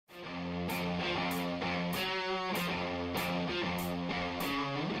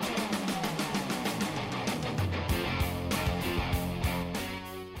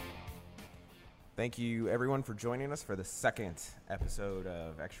Thank you, everyone, for joining us for the second episode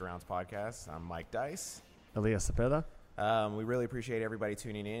of Extra Rounds Podcast. I'm Mike Dice. Elias Cepeda. We really appreciate everybody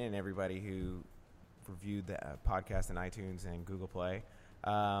tuning in and everybody who reviewed the podcast in iTunes and Google Play.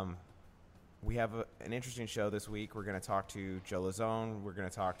 We have an interesting show this week. We're going to talk to Joe Lazzone. We're going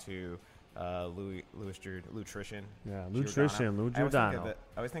to talk to Lutrition. Yeah, Lutrition, Lou Giordano.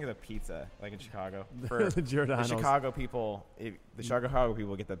 I always think of the pizza, like in Chicago. For the the Chicago people, Chicago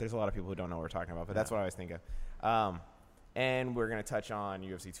people get that. There's a lot of people who don't know what we're talking about, but that's what I always think of. And we're going to touch on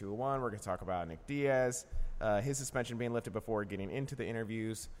UFC 201. We're going to talk about Nick Diaz, his suspension being lifted before getting into the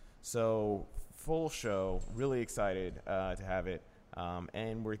interviews. So full show, really excited to have it.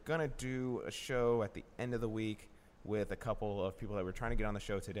 And we're going to do a show at the end of the week with a couple of people that we're trying to get on the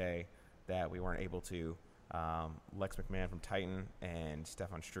show today that we weren't able to. Lex McMahon from Titan and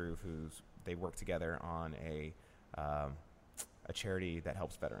Stefan Struve, they work together on a charity that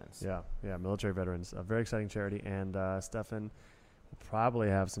helps veterans. Yeah, military veterans. A very exciting charity. And Stefan will probably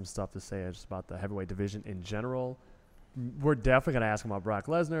have some stuff to say just about the heavyweight division in general. We're definitely going to ask him about Brock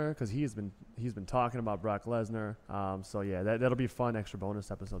Lesnar because he's been talking about Brock Lesnar. So yeah, that'll be a fun extra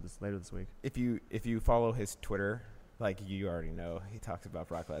bonus episode later this week. If you follow his Twitter, like you already know, he talks about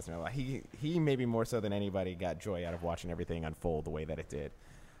Brock Lesnar a lot. He maybe more so than anybody got joy out of watching everything unfold the way that it did.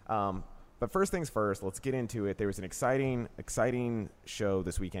 But first things first, let's get into it. There was an exciting show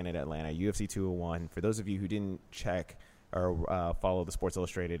this weekend in Atlanta, UFC 201. For those of you who didn't check or follow the Sports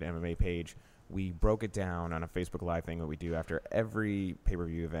Illustrated MMA page, we broke it down on a Facebook Live thing that we do after every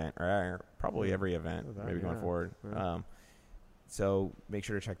pay-per-view event, or probably every event, maybe going forward. Yeah. So make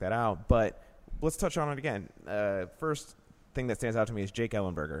sure to check that out. But let's touch on it again. First thing that stands out to me is Jake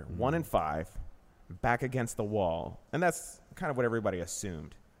Ellenberger, 1-5, back against the wall. And that's kind of what everybody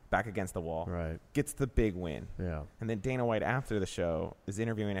assumed. Back against the wall. Right. Gets the big win. Yeah. And then Dana White, after the show, is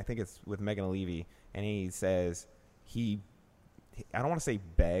interviewing, I think it's with Megan Levy, and he says I don't want to say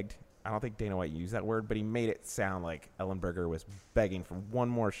begged. I don't think Dana White used that word, but he made it sound like Ellenberger was begging for one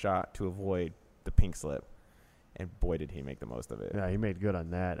more shot to avoid the pink slip. And boy, did he make the most of it. Yeah, he made good on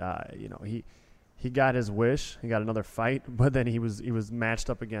that. He got his wish. He got another fight, but then he was matched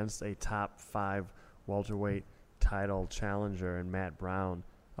up against a top 5 welterweight title challenger in Matt Brown,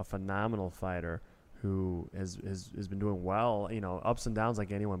 a phenomenal fighter who has been doing well, ups and downs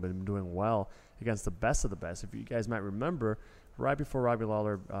like anyone, but been doing well against the best of the best. If you guys might remember, right before Robbie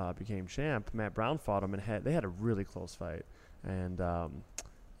Lawler became champ, Matt Brown fought him, and they had a really close fight. And,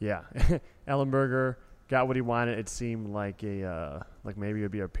 Ellenberger got what he wanted. It seemed like maybe it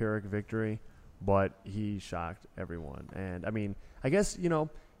would be a Pyrrhic victory, but he shocked everyone. And, I mean, I guess,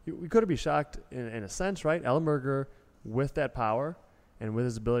 we could be shocked in a sense, right? Ellenberger, with that power and with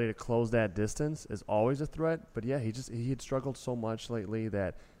his ability to close that distance, is always a threat. But, yeah, he had struggled so much lately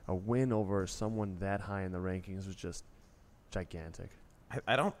that a win over someone that high in the rankings was just gigantic.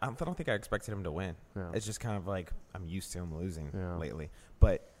 I don't think I expected him to win. Yeah. It's just kind of like I'm used to him losing lately.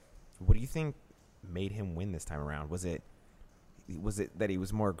 But what do you think made him win this time around? Was it that he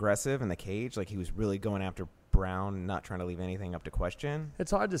was more aggressive in the cage, like he was really going after Brown, not trying to leave anything up to question?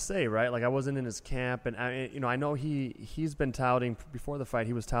 It's hard to say, right? Like, I wasn't in his camp, and I know he's been touting before the fight.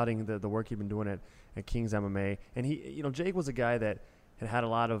 He was touting the work he'd been doing at King's MMA, and Jake was a guy that had a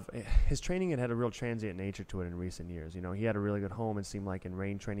lot of his training had a real transient nature to it in recent years. He had a really good home, it seemed like, in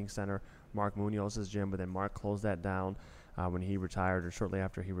Rain Training Center, Mark Munoz's gym, but then Mark closed that down when he retired, or shortly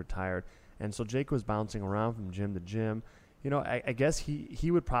after he retired. And so Jake was bouncing around from gym to gym. I guess he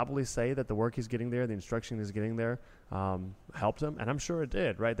would probably say that the work he's getting there, the instruction he's getting there, helped him, and I'm sure it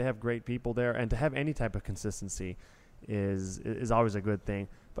did, right? They have great people there, and to have any type of consistency is always a good thing.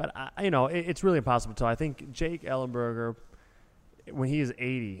 But, it's really impossible to tell. I think Jake Ellenberger, when he is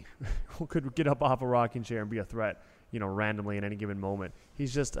 80, could get up off a rocking chair and be a threat, randomly in any given moment.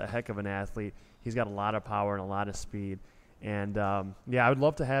 He's just a heck of an athlete. He's got a lot of power and a lot of speed. And, I would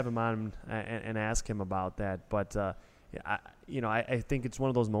love to have him on and ask him about that. But, I think it's one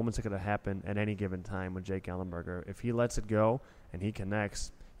of those moments that could have happened at any given time with Jake Ellenberger. If he lets it go and he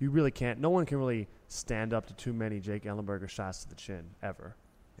connects, you really can't. No one can really stand up to too many Jake Ellenberger shots to the chin, ever.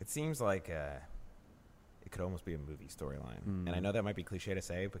 It seems like it could almost be a movie storyline. And I know that might be cliche to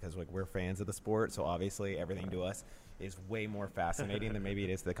say because we're fans of the sport, so obviously everything to us is way more fascinating than maybe it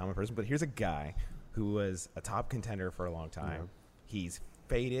is to the common person. But here's a guy who was a top contender for a long time. Yeah. He's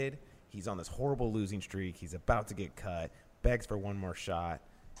faded. He's on this horrible losing streak. He's about to get cut, begs for one more shot,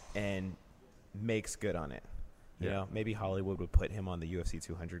 and makes good on it. You know, maybe Hollywood would put him on the UFC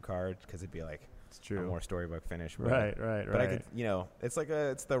 200 card because it'd be like It's true. a more storybook finish. Right. But I could, you know, it's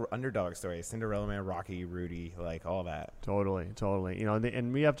the underdog story. Cinderella Man, Rocky, Rudy, like all that. Totally. You know,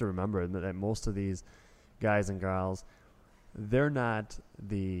 and we have to remember that most of these guys and girls, they're not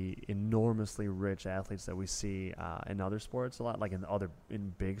the enormously rich athletes that we see in other sports a lot, like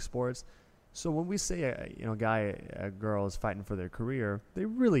in big sports. So when we say a girl is fighting for their career, they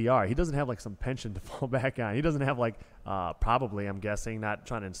really are. He doesn't have like some pension to fall back on. He doesn't have like probably, I'm guessing, not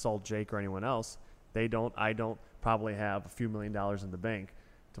trying to insult Jake or anyone else. I don't probably have a few $1 million in the bank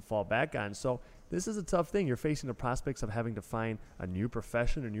to fall back on. So this is a tough thing. You're facing the prospects of having to find a new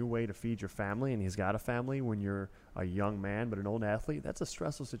profession, a new way to feed your family, and he's got a family when you're a young man but an old athlete. That's a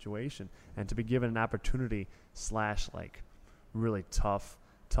stressful situation. And to be given an opportunity / like really tough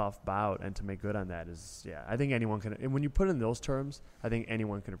bout and to make good on that is, I think anyone can. And when you put it in those terms, I think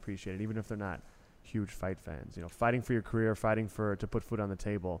anyone can appreciate it, even if they're not huge fight fans. You know, fighting for your career, fighting to put food on the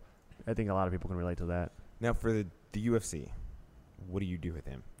table. I think a lot of people can relate to that. Now, for the UFC, what do you do with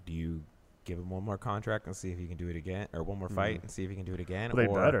him? Do you give him one more contract and see if he can do it again, or one more fight and see if he can do it again? Well,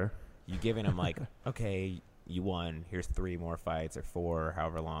 they better. You giving him like, okay, you won. Here's 3 more fights or 4,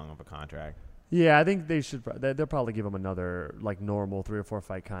 however long of a contract. Yeah, I think they should. They'll probably give him another like normal 3 or 4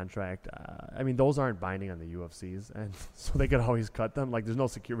 fight contract. I mean, those aren't binding on the UFCs, and so they could always cut them. Like, there's no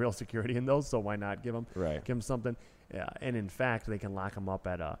real security in those, so why not give him something? And in fact, they can lock him up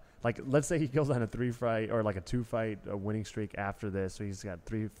at let's say he goes on a 3-fight or like a 2-fight winning streak after this, so he's got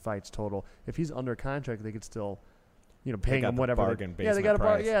 3 fights total. If he's under contract, they could still, paying him whatever. Bargain they got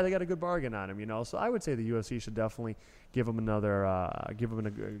price. they got a good bargain on him. So I would say the UFC should definitely give him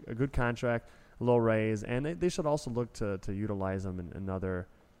a good contract, low raise, and they should also look to utilize him in another.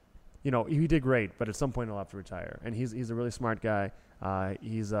 He did great, but at some point he'll have to retire. And he's a really smart guy.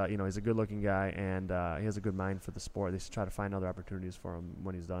 He's a good-looking guy, and he has a good mind for the sport. They should try to find other opportunities for him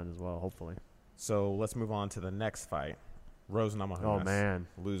when he's done as well, hopefully. So let's move on to the next fight. Rose Namajunas. Oh, man.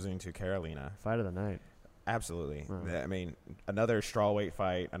 Losing to Carolina. Fight of the night. Absolutely. Oh. I mean, another strawweight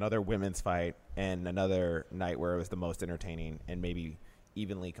fight, another women's fight, and another night where it was the most entertaining and maybe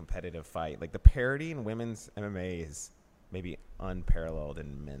evenly competitive fight. Like, the parity in women's MMA is maybe unparalleled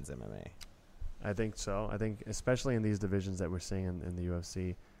in men's MMA. I think so. I think especially in these divisions that we're seeing in the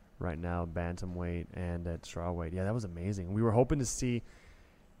UFC right now, bantamweight and at strawweight. Yeah, that was amazing. We were hoping to see,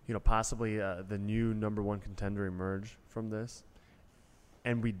 possibly the new number 1 contender emerge from this.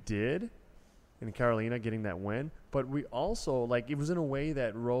 And we did in Carolina getting that win. But we also, it was in a way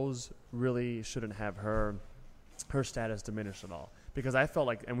that Rose really shouldn't have her status diminished at all. Because I felt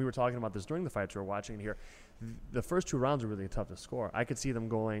like, and we were talking about this during the fights we were watching here, the first 2 rounds were really tough to score. I could see them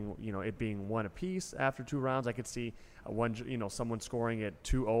going, it being 1 apiece after 2 rounds. I could see someone scoring it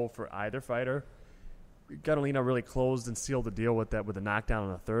 2-0 for either fighter. Carolina really closed and sealed the deal with a knockdown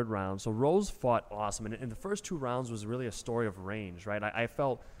in the 3rd round. So Rose fought awesome. And the first 2 rounds was really a story of range, right? I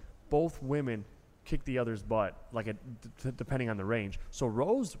felt both women kicked the other's butt, depending on the range. So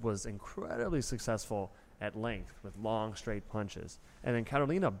Rose was incredibly successful at length with long, straight punches. And then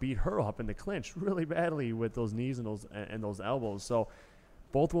Carolina beat her up in the clinch really badly with those knees and those elbows. So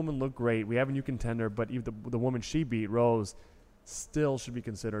both women look great. We have a new contender, but even the woman she beat, Rose, still should be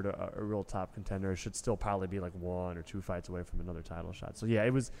considered a real top contender. Should still probably be like 1 or 2 fights away from another title shot. So, yeah,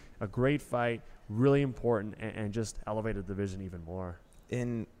 it was a great fight, really important, and just elevated the division even more.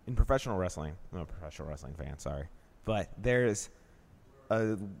 In professional wrestling, I'm a professional wrestling fan, sorry, but there's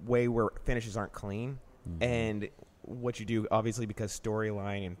a way where finishes aren't clean. Mm-hmm. And what you do, obviously, because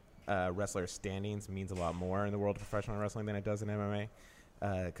storyline and wrestler standings means a lot more in the world of professional wrestling than it does in MMA,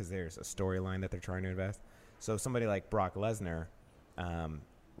 because there's a storyline that they're trying to invest. So somebody like Brock Lesnar,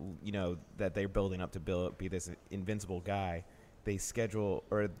 that they're building up to be this invincible guy, they schedule,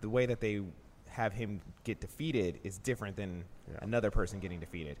 or the way that they have him get defeated is different than another person getting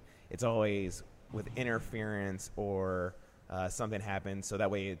defeated. It's always with interference or something happens, so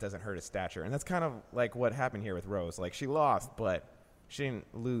that way it doesn't hurt his stature. And that's kind of like what happened here with Rose. Like, she lost, but she didn't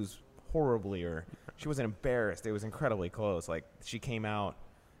lose horribly, or she wasn't embarrassed. It was incredibly close. Like, she came out,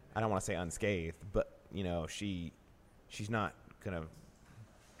 I don't want to say unscathed, but, she's not going to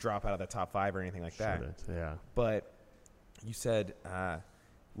drop out of the top 5 or anything like that. Yeah. But you said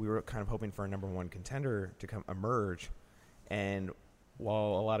we were kind of hoping for a number 1 contender to emerge, and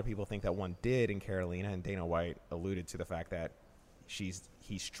while a lot of people think that one did in Carolina, and Dana White alluded to the fact that he's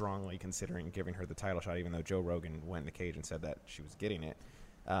strongly considering giving her the title shot, even though Joe Rogan went in the cage and said that she was getting it,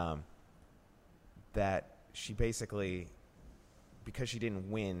 that she basically, because she didn't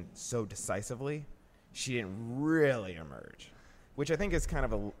win so decisively, she didn't really emerge, which I think is kind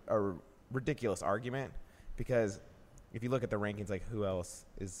of a ridiculous argument, because if you look at the rankings, like who else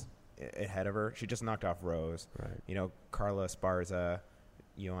is ahead of her? She just knocked off Rose. Right. Carla Esparza,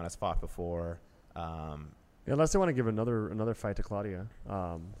 Joanna's fought before. Unless they want to give another fight to Claudia,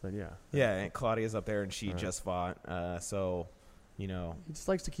 then yeah. Yeah, and Claudia's up there, and she just fought. So, he just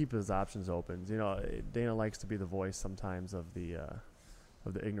likes to keep his options open. Dana likes to be the voice sometimes of the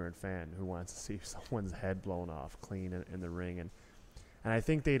ignorant fan who wants to see someone's head blown off clean in the ring, and I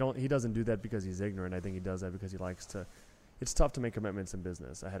think he doesn't do that because he's ignorant. I think he does that because he likes to. It's tough to make commitments in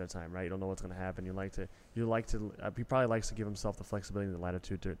business ahead of time, right? You don't know what's going to happen. He probably likes to give himself the flexibility and the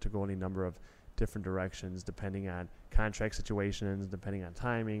latitude to go any number of different directions depending on contract situations, depending on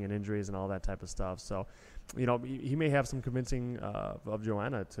timing and injuries and all that type of stuff. So, he may have some convincing of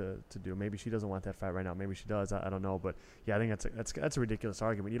Joanna to do. Maybe she doesn't want that fight right now. Maybe she does. I don't know. But yeah, I think that's a ridiculous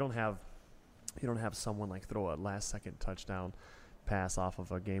argument. You don't have someone like throw a last second touchdown pass off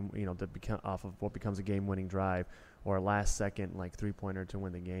of a game, off of what becomes a game-winning drive, or a last-second like three-pointer to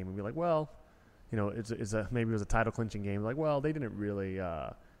win the game, and be like, well, maybe it was a title-clinching game. Like, well, they didn't really,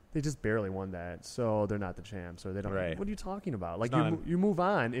 they just barely won that, so they're not the champs, or they don't. Right. What are you talking about? Like, you move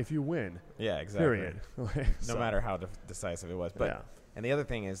on if you win. Yeah, exactly. Period. No matter how decisive it was, but and the other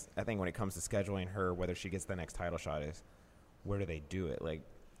thing is, I think when it comes to scheduling her, whether she gets the next title shot, is where do they do it? Like,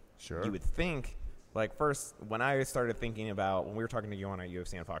 sure, you would think. Like, first, when I started thinking about, when we were talking to you on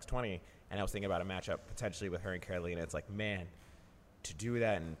UFC on Fox 20, and I was thinking about a matchup potentially with her and Carolina, it's like, man, to do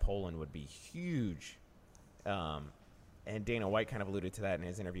that in Poland would be huge. And Dana White kind of alluded to that in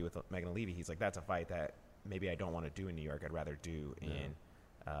his interview with Megan Levy. He's like, that's a fight that maybe I don't want to do in New York. I'd rather do in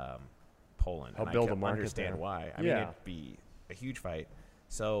Poland. I'll and build I a market understand there. why. I mean, it'd be a huge fight.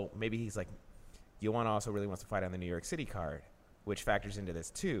 So maybe he's like, Joanna also really wants to fight on the New York City card, which factors into this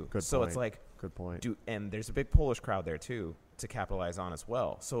too. Good so point. It's like, good point. And there's a big Polish crowd there too to capitalize on as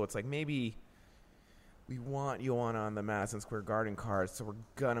well. So it's like, maybe we want Joanna on the Madison Square Garden card, so we're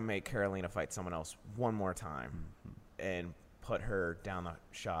gonna make Carolina fight someone else one more time and put her down the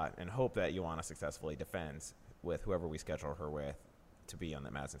shot and hope that Joanna successfully defends with whoever we schedule her with to be on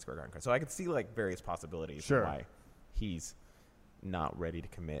the Madison Square Garden card. So I could see like various possibilities of why he's not ready to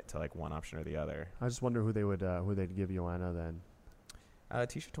commit to like one option or the other. I just wonder who they'd give Joanna then.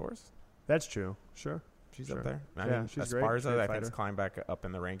 Tecia Torres. That's true. Sure. She's up there. I mean, she's great. Esparza, I think, has climbed back up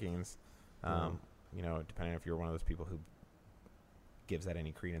in the rankings. Depending if you're one of those people who gives that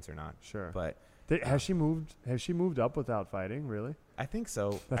any credence or not. Sure. But has she moved up without fighting? Really? I think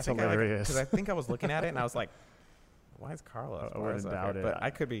so. That's hilarious. Because I think I was looking at it and I was like, why is Carla? I wouldn't doubt it. But I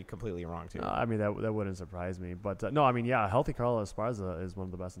could be completely wrong too. I mean, that wouldn't surprise me. But no, I mean, yeah, healthy Carla Esparza is one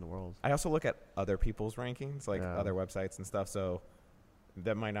of the best in the world. I also look at other people's rankings, like other websites and stuff. So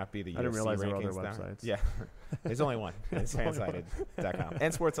that might not be the UFC I didn't realize rankings. there were other websites. Yeah. There's only one. It's fansided.com.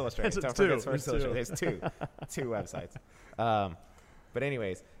 And Sports Illustrated. Don't forget Sports Illustrated. There's two websites. But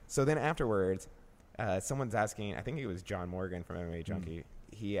anyways, so then afterwards, someone's asking, I think it was John Morgan from MMA Junkie.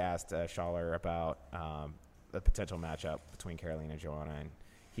 He asked Schaller about the potential matchup between Carolina and Joanna, and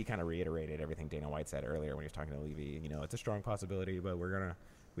he kind of reiterated everything Dana White said earlier when he was talking to Levy. It's a strong possibility, but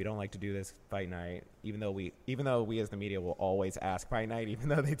we don't like to do this fight night, even though we as the media will always ask fight night, even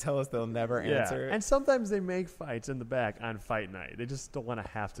though they tell us they'll never answer it. And sometimes they make fights in the back on fight night. They just don't want to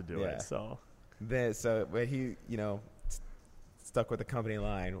have to do it. But he, stuck with the company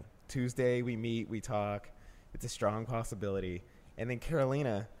line. Tuesday we meet, we talk. It's a strong possibility. And then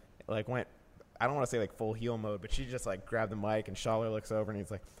Carolina went, I don't want to say full heel mode, but she just grabbed the mic, and Schaller looks over and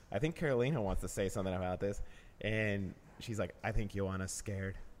he's like, I think Carolina wants to say something about this. And she's like, I think Joanna's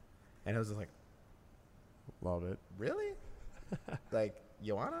scared. And I was just like, love it. Really?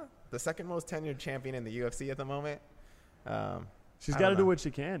 Joanna, the second most tenured champion in the UFC at the moment. She's got to do what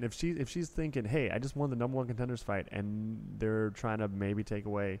she can. If she's thinking, hey, I just won the number one contenders fight, and they're trying to maybe take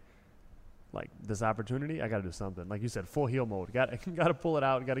away this opportunity, I got to do something. Like you said, full heel mode. Got to pull it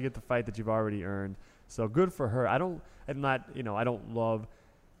out. Got to get the fight that you've already earned. So good for her. I don't love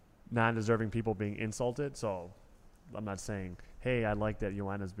non-deserving people being insulted. So I'm not saying, hey, I like that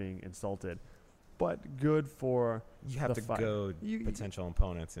Joanna's being insulted, but good for you have to fight. Goad potential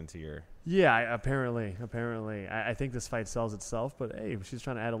opponents into your. Yeah, apparently. I think this fight sells itself, but hey, she's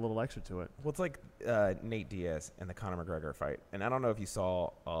trying to add a little extra to it. Well, it's like Nate Diaz and the Conor McGregor fight, and I don't know if you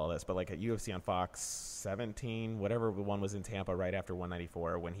saw all this, but at UFC on Fox 17, whatever the one was in Tampa right after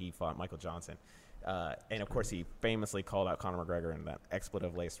 194 when he fought Michael Johnson. And, of course, he famously called out Conor McGregor in that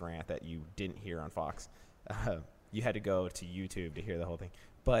expletive-laced rant that you didn't hear on Fox. You had to go to YouTube to hear the whole thing.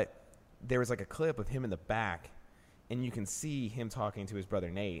 But there was a clip of him in the back, and you can see him talking to his brother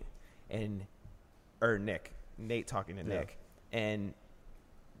Nate, Nate talking to Nick. And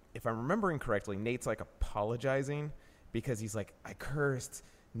if I'm remembering correctly, Nate's like apologizing because he's like, I cursed.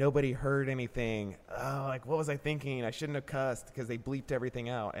 Nobody heard anything. Oh, like, what was I thinking? I shouldn't have cussed because they bleeped everything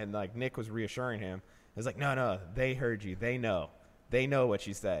out. And like Nick was reassuring him. It was like, no, they heard you. They know what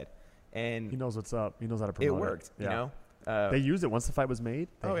you said. And he knows what's up. He knows how to promote it. It worked, yeah. you know? They used it once the fight was made.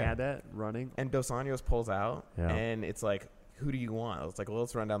 They had that running. And Dos Anjos pulls out, and it's like, who do you want? It's like, well,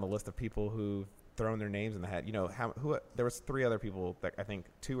 let's run down the list of people who've thrown their names in the hat. You know, there was 3 other people that I think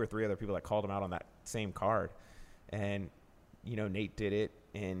 2 or 3 other people that called him out on that same card. And, you know, Nate did it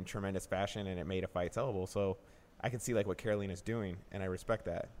in tremendous fashion, and it made a fight sellable. So I can see like what Carolina's doing, and I respect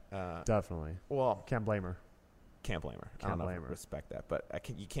that. Definitely. Well, can't blame her. I don't know if I respect that, but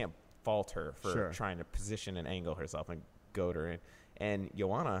you can't fault her for trying to position and angle herself and goad her in. And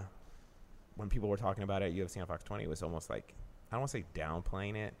Joanna, when people were talking about it at UFC on Fox 20, it was almost like, I don't want to say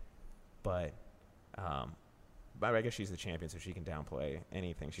downplaying it, but I guess she's the champion, so she can downplay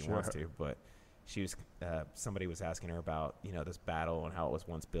anything she wants to. But she was somebody was asking her about, you know, this battle and how it was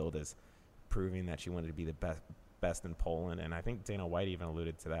once billed as proving that she wanted to be the best in Poland. And I think Dana White even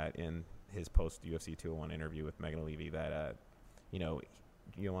alluded to that in his post UFC 201 interview with Megan Levy, that you know,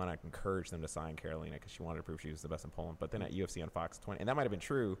 Joanna encouraged them to sign Carolina because she wanted to prove she was the best in Poland. But then at UFC on Fox 20, and that might have been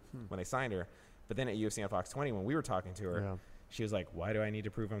true when they signed her, but then at UFC on Fox 20, when we were talking to her, she was like, why do I need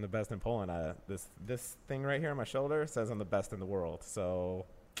to prove I'm the best in Poland? This thing right here on my shoulder says I'm the best in the world. So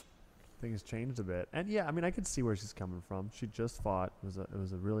things changed a bit. And yeah, I mean, I could see where she's coming from. She just fought. It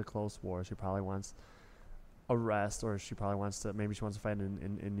was a really close war. She probably wants a rest, or she probably wants to fight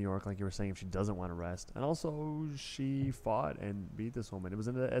in New York, like you were saying, if she doesn't want to rest. And also, she fought and beat this woman. It was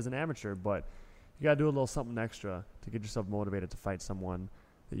as an amateur, but you got to do a little something extra to get yourself motivated to fight someone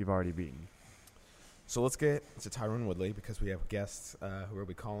that you've already beaten. So let's get to Tyron Woodley, because we have guests who will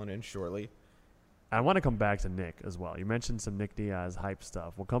be calling in shortly. I want to come back to Nick as well. You mentioned some Nick Diaz hype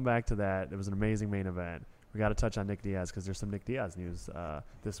stuff. We'll come back to that. It was an amazing main event. We got to touch on Nick Diaz because there's some Nick Diaz news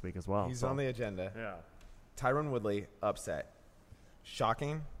this week as well. He's on the agenda. Yeah. Tyron Woodley upset.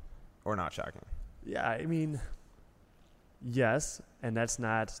 Shocking or not shocking? Yeah, I mean, yes, and that's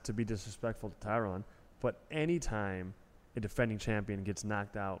not to be disrespectful to Tyron, but anytime a defending champion gets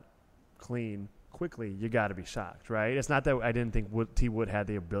knocked out clean quickly, you got to be shocked, right? It's not that I didn't think T. Wood had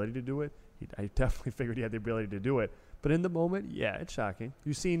the ability to do it. I definitely figured he had the ability to do it. But in the moment, yeah, it's shocking.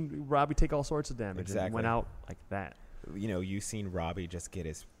 You've seen Robbie take all sorts of damage and went out like that. You know, you've seen Robbie just get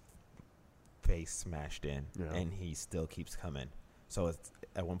his face smashed in, and he still keeps coming. So it's,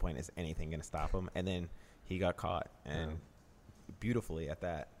 at one point, is anything going to stop him? And then he got caught, and beautifully at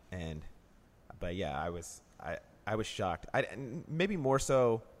that. But yeah, I was shocked. Maybe more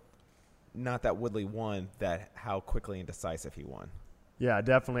so, not that Woodley won, that how quickly and decisive he won. Yeah,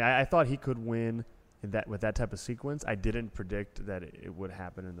 definitely. I thought he could win with that type of sequence. I didn't predict that it would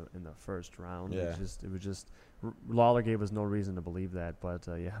happen in the first round. Yeah. It was just Lawler gave us no reason to believe that. But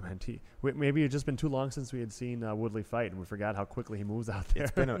yeah, man, maybe it's just been too long since we had seen Woodley fight, and we forgot how quickly he moves out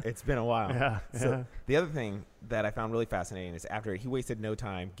there. It's been a while. Yeah. So the other thing that I found really fascinating is after he wasted no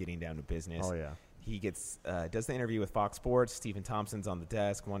time getting down to business. Oh yeah. He does the interview with Fox Sports. Stephen Thompson's on the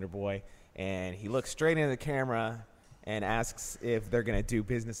desk, Wonder Boy, and he looks straight into the camera and asks if they're going to do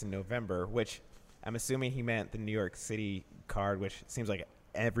business in November, which I'm assuming he meant the New York City card, which seems like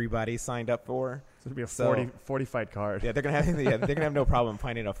everybody signed up for. So it'll be a 40 fight card. Yeah, they're gonna have no problem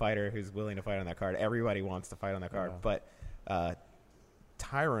finding a fighter who's willing to fight on that card. Everybody wants to fight on that card. Yeah. But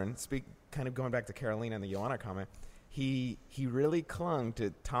Tyron, kind of going back to Carolina and the Joanna comment, he really clung to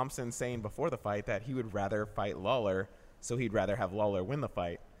Thompson saying before the fight that he would rather fight Lawler, so he'd rather have Lawler win the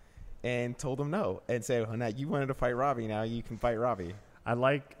fight, and told him no, and said, "Oh, now you wanted to fight Robbie, now you can fight Robbie." I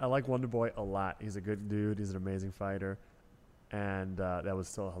like Wonder Boy a lot. He's a good dude. He's an amazing fighter. And that was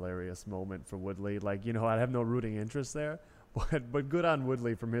still a hilarious moment for Woodley. Like, you know, I have no rooting interest there. But good on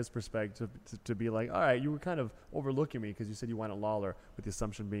Woodley from his perspective to be like, all right, you were kind of overlooking me because you said you wanted Lawler, with the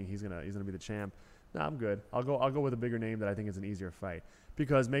assumption being he's gonna be the champ. No, I'm good. I'll go with a bigger name that I think is an easier fight.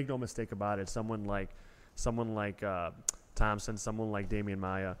 Because make no mistake about it, someone like Thompson, someone like Damian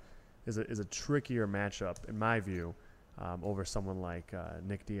Maia is a trickier matchup in my view. Over someone like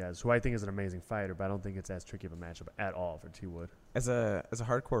Nick Diaz, who I think is an amazing fighter, but I don't think it's as tricky of a matchup at all for T. Wood. As a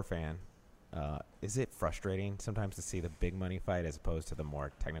hardcore fan, is it frustrating sometimes to see the big money fight as opposed to the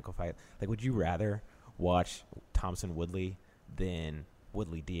more technical fight? Like, would you rather watch Thompson Woodley than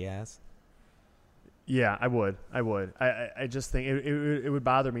Woodley Diaz? Yeah, I would. I just think it would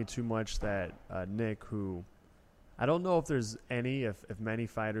bother me too much that Nick, who I don't know if there's any, if many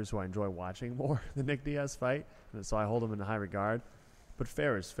fighters who I enjoy watching more than Nick Diaz fight, so I hold him in high regard. But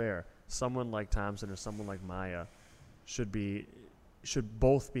fair is fair. Someone like Thompson or someone like Maia should be should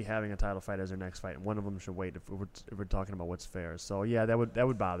both be having a title fight as their next fight, and one of them should wait if we're talking about what's fair. So yeah, that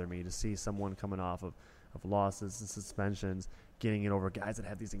would bother me to see someone coming off of losses and suspensions getting it over guys that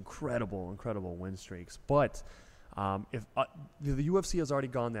have these incredible win streaks. But if the UFC has already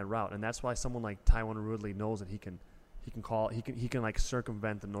gone that route, and that's why someone like Tyron Woodley knows that he can like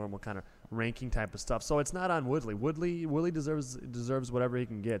circumvent the normal kind of ranking type of stuff. So it's not on Woodley. Woodley deserves whatever he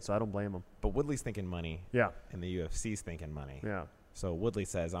can get. So I don't blame him. But Woodley's thinking money. Yeah. And the UFC's thinking money. Yeah. So Woodley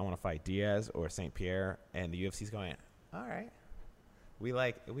says, I want to fight Diaz or St. Pierre, and the UFC's going, all right. We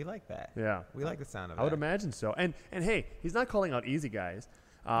like that. Yeah. We like the sound of that. I would imagine so. And hey, he's not calling out easy guys.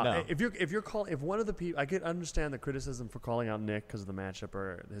 No. If one of the people, I could understand the criticism for calling out Nick because of the matchup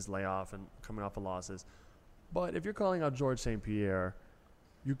or his layoff and coming off of losses. But if you're calling out George St. Pierre,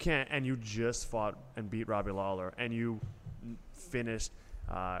 you can't, and you just fought and beat Robbie Lawler, and you finished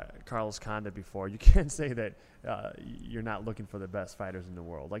Carlos Condit before, you can't say that you're not looking for the best fighters in the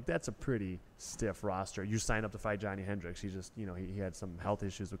world. Like, that's a pretty stiff roster. You signed up to fight Johnny Hendricks. He just, he had some health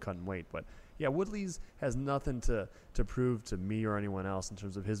issues with cutting weight. But yeah, Woodley's has nothing to prove to me or anyone else in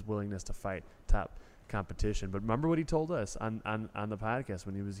terms of his willingness to fight top competition. But remember what he told us on the podcast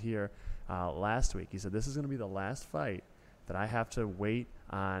when he was here last week. He said, this is going to be the last fight that I have to wait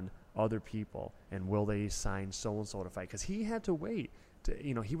on other people, and will they sign so-and-so to fight? Because he had to wait.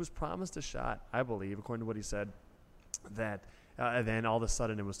 He was promised a shot, I believe, according to what he said, that and then all of a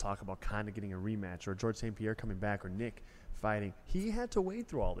sudden it was talk about kind of getting a rematch or George St. Pierre coming back or Nick fighting. He had to wait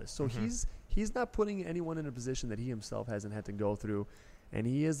through all this. So he's not putting anyone in a position that he himself hasn't had to go through, and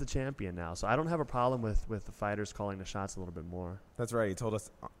he is the champion now. So I don't have a problem with the fighters calling the shots a little bit more. That's right. He told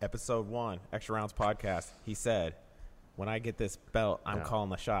us episode 1, Extra Rounds podcast, he said, when I get this belt, I'm calling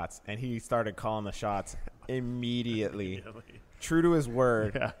the shots. And he started calling the shots immediately. True to his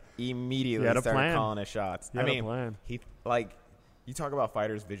word, immediately started calling his shots. You talk about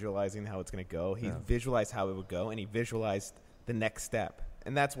fighters visualizing how it's going to go. He visualized how it would go, and he visualized the next step.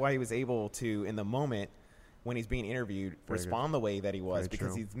 And that's why he was able to, in the moment, when he's being interviewed, respond the way that he was,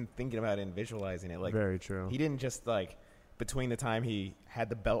 because he's been thinking about it and visualizing it. Like, very true. He didn't just, between the time he had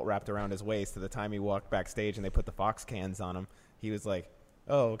the belt wrapped around his waist to the time he walked backstage and they put the Fox cans on him, he was like,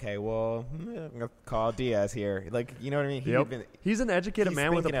 oh, okay, well, I'm going to call Diaz here. You know what I mean? He's an educated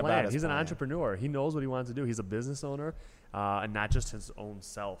man with a plan. He's an entrepreneur. He knows what he wants to do. He's a business owner, and not just his own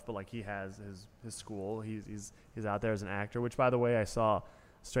self, but he has his school. He's out there as an actor, which, by the way, I saw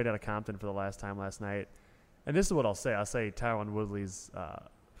Straight Outta Compton for the last time last night. And this is what I'll say. I'll say Tyron Woodley's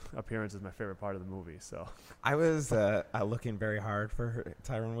appearance is my favorite part of the movie. So I was looking very hard for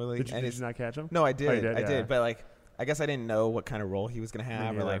Tyron Woodley. Did you not catch him? No, I did. Oh, I did. But I guess I didn't know what kind of role he was going to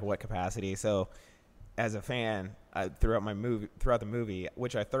have or what capacity. So as a fan, throughout the movie,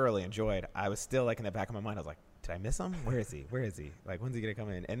 which I thoroughly enjoyed, I was still in the back of my mind. I was like, did I miss him? Where is he? When's he going to come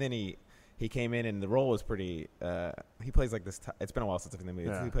in? And then he came in, and the role was pretty. He plays this. It's been a while since I've seen the movie.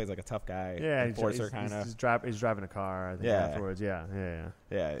 Yeah. He plays a tough guy, enforcer kind of. He's driving a car. I think afterwards. Yeah.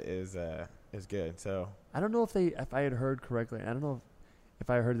 It was good. So I don't know if I had heard correctly. I don't know if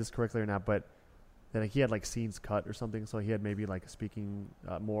I heard this correctly or not, but that he had scenes cut or something. So he had maybe speaking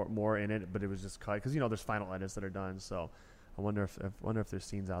more in it, but it was just cut because there's final edits that are done. So I wonder if there's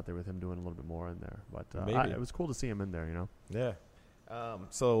scenes out there with him doing a little bit more in there. But it was cool to see him in there. Yeah.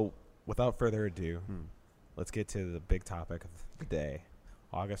 So. Without further ado, let's get to the big topic of the day.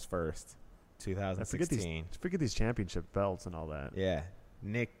 August 1st, 2016. Forget these championship belts and all that. Yeah.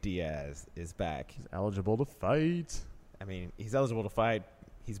 Nick Diaz is back. He's eligible to fight. I mean, he's eligible to fight.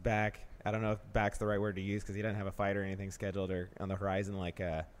 He's back. I don't know if back's the right word to use because he doesn't have a fight or anything scheduled or on the horizon like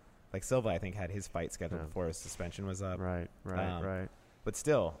Silva, I think, had his fight scheduled before his suspension was up. Right. But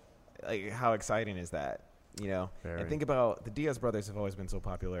still, how exciting is that? And think about the Diaz brothers have always been so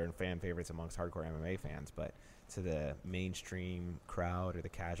popular and fan favorites amongst hardcore MMA fans, but to the mainstream crowd or the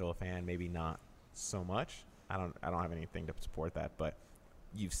casual fan, maybe not so much. I don't have anything to support that, but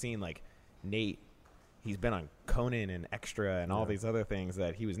you've seen Nate, he's been on Conan and Extra and all these other things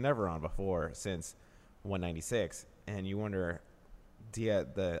that he was never on before since 196, and you wonder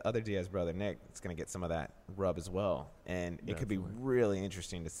the other Diaz brother Nick is going to get some of that rub as well, and it could be really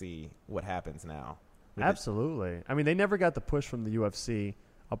interesting to see what happens now. Absolutely. I mean, they never got the push from the UFC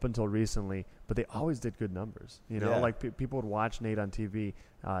up until recently, but they always did good numbers. People would watch Nate on TV.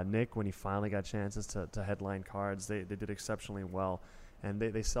 Nick, when he finally got chances to headline cards, they did exceptionally well, and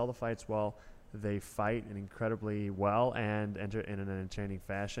they sell the fights well. They fight incredibly well and enter in an entertaining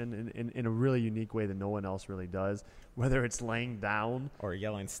fashion in a really unique way that no one else really does, whether it's laying down or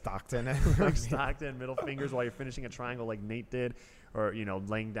yelling Stockton Stockton, middle fingers while you're finishing a triangle like Nate did, or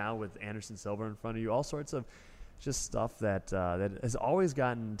laying down with Anderson Silva in front of you. All sorts of just stuff that that has always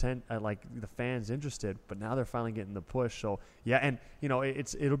gotten like the fans interested, but now they're finally getting the push. So yeah, and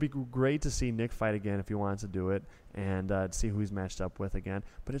it'll be great to see Nick fight again if he wants to do it, and to see who he's matched up with again.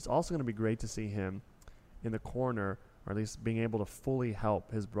 But it's also going to be great to see him in the corner, or at least being able to fully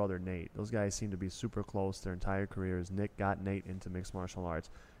help his brother Nate. Those guys seem to be super close their entire careers. Nick got Nate into mixed martial arts.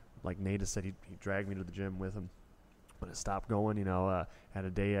 Like Nate has said, he dragged me to the gym with him. When it stopped going, had a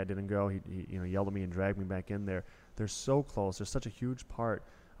day I didn't go, he yelled at me and dragged me back in there. They're so close. They're such a huge part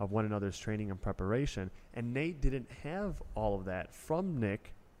of one another's training and preparation. And Nate didn't have all of that from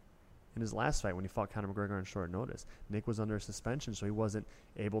Nick in his last fight when he fought Conor McGregor on short notice. Nick was under suspension, so he wasn't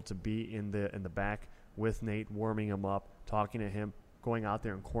able to be in the back with Nate, warming him up, talking to him, going out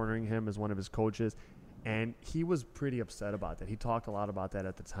there and cornering him as one of his coaches. And he was pretty upset about that. He talked a lot about that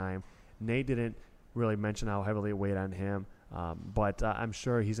at the time. Nate didn't really mention how heavily it weighed on him, but I'm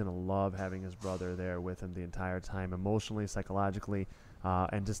sure he's going to love having his brother there with him the entire time, emotionally, psychologically,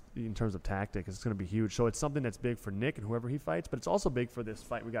 and just in terms of tactics. It's going to be huge. So it's something that's big for Nick and whoever he fights, but it's also big for this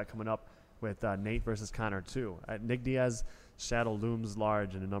fight we got coming up with Nate versus Conor too. Nick Diaz's shadow looms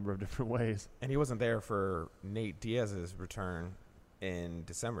large in a number of different ways. And he wasn't there for Nate Diaz's return in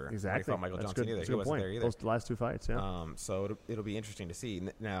December. Exactly. He fought Michael That's Johnson good. either. That's He a good wasn't point. there either. Those last two fights, yeah. So it'll be interesting to see.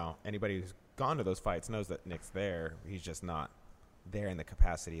 Now, anybody who's gone to those fights knows that Nick's there. He's just not there in the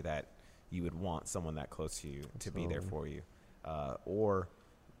capacity that you would want someone that close to you to be there for you.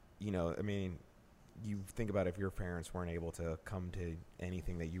 You think about if your parents weren't able to come to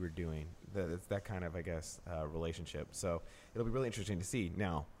anything that you were doing. It's that kind of, I guess, relationship. So it'll be really interesting to see.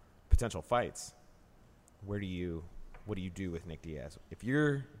 Now, potential fights. What do you do with Nick Diaz? If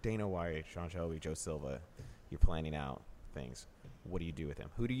you're Dana White, Sean Shelby, Joe Silva, you're planning out things, what do you do with him?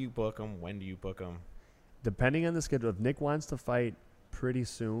 Who do you book him? When do you book him? Depending on the schedule, if Nick wants to fight pretty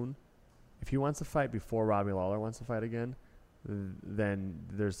soon, if he wants to fight before Robbie Lawler wants to fight again, then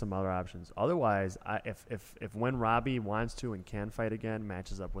there's some other options. Otherwise, if when Robbie wants to and can fight again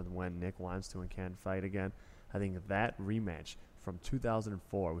matches up with when Nick wants to and can fight again, I think that rematch from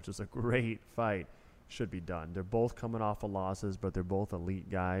 2004, which was a great fight, should be done. They're both coming off of losses, but they're both elite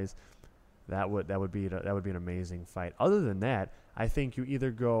guys. That would be an amazing fight. Other than that, I think you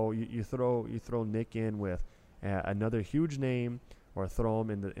either go you throw Nick in with another huge name, or throw him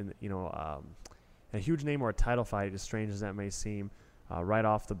in a huge name or a title fight, as strange as that may seem, right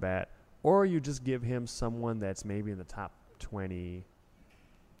off the bat, or you just give him someone that's maybe in the top 20,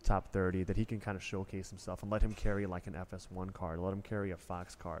 top 30 that he can kind of showcase himself and let him carry like an FS1 card, let him carry a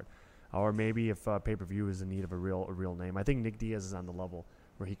Fox card. Or maybe if pay-per-view is in need of a real name. I think Nick Diaz is on the level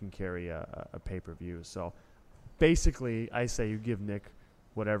where he can carry a pay-per-view. So basically, I say you give Nick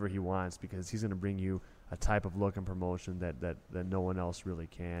whatever he wants, because he's going to bring you a type of look and promotion that no one else really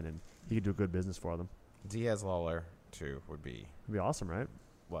can, and he could do good business for them. Diaz Lawler, too, would be awesome, right?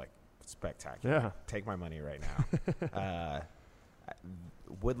 Like, spectacular. Yeah. Take my money right now.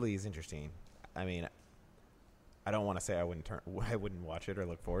 Woodley is interesting. I mean, I don't want to say I wouldn't watch it or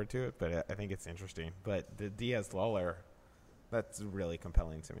look forward to it, but I think it's interesting. But the Diaz Lawler, that's really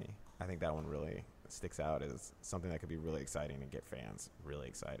compelling to me. I think that one really sticks out as something that could be really exciting and get fans really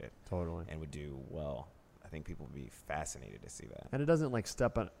excited. Totally. And would do well. I think people would be fascinated to see that. And it doesn't like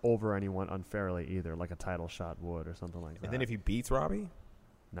step over anyone unfairly either, like a title shot would or something like that. And then if he beats Robbie,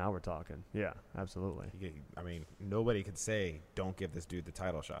 now we're talking. Yeah, absolutely. Nobody could say don't give this dude the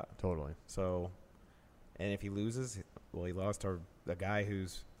title shot. Totally. So. And if he loses, well, he lost to a guy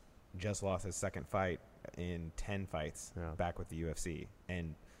who's just lost his second fight in 10 fights back with the UFC.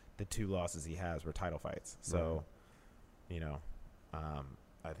 And the 2 losses he has were title fights. So,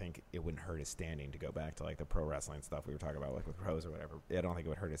 I think it wouldn't hurt his standing to go back to, like, the pro wrestling stuff we were talking about, like with pros or whatever. I don't think it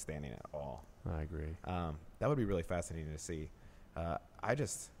would hurt his standing at all. I agree. That would be really fascinating to see. I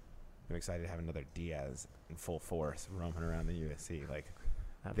just am excited to have another Diaz in full force roaming around the UFC. Like,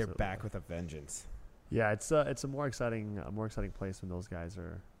 Absolutely. They're back with a vengeance. Yeah, it's a more exciting place when those guys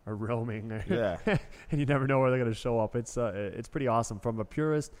are roaming. Yeah, and you never know where they're going to show up. It's pretty awesome from a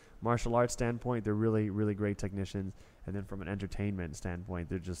purist martial arts standpoint. They're really great technicians, and then from an entertainment standpoint,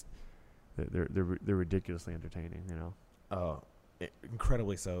 they're ridiculously entertaining. Oh,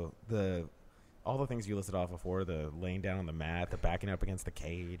 incredibly so. All the things you listed off before, the laying down on the mat, the backing up against the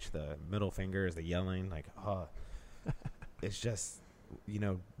cage, the middle fingers, the yelling, it's just.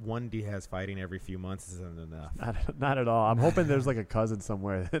 One Diaz fighting every few months isn't enough. Not at all. I'm hoping there's like a cousin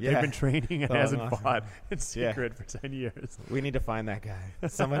somewhere that they've been training and hasn't fought in secret for 10 years. We need to find that guy.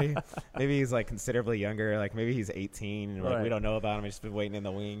 Somebody, maybe he's like considerably younger. Like maybe he's 18 and we don't know about him. He's just been waiting in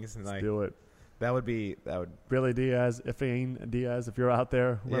the wings. And Let's do it. That would Billy Diaz, Efrain Diaz, if you're out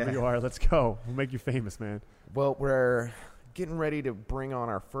there, wherever you are, let's go. We'll make you famous, man. Well, we're getting ready to bring on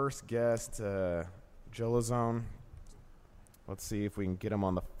our first guest, Joe Lauzon. Let's see if we can get him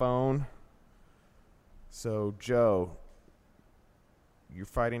on the phone. So, Joe, you're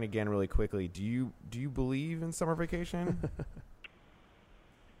fighting again really quickly. Do you believe in summer vacation?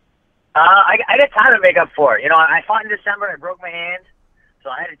 I got time to make up for it. I fought in December. I broke my hand, so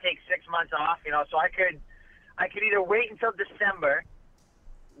I had to take 6 months off. So I could either wait until December,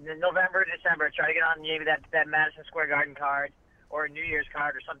 November, December, try to get on maybe that Madison Square Garden card or a New Year's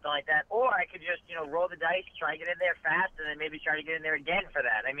card or something like that, or I could just roll the dice, try to get in there fast, and then maybe try to get in there again for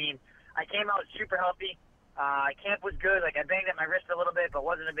that. I mean, I came out super healthy. Camp was good. Like, I banged up my wrist a little bit, but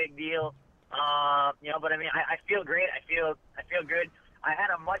wasn't a big deal. But I mean, I feel great. I feel good. I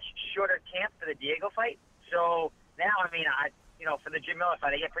had a much shorter camp for the Diego fight, so now, I mean, for the Jim Miller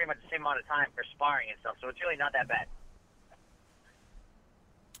fight, I get pretty much the same amount of time for sparring and stuff, so it's really not that bad.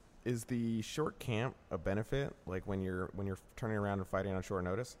 Is the short camp a benefit, like when you're turning around and fighting on short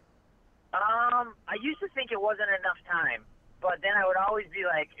notice? I used to think it wasn't enough time, but then I would always be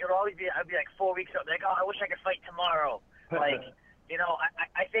like, I'd be like 4 weeks out, like, oh, I wish I could fight tomorrow. Like,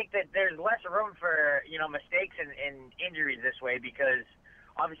 I think that there's less room for, mistakes and injuries this way, because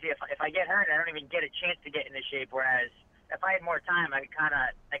obviously if I get hurt, I don't even get a chance to get into shape, whereas if I had more time, I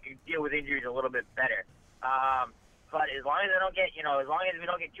could deal with injuries a little bit better. But as long as I don't get, as long as we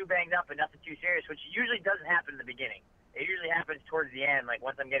don't get too banged up and nothing too serious, which usually doesn't happen in the beginning. It usually happens towards the end, like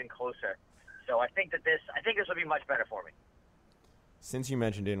once I'm getting closer. So I think this will be much better for me. Since you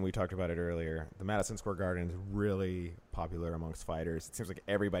mentioned it and we talked about it earlier, the Madison Square Garden is really popular amongst fighters. It seems like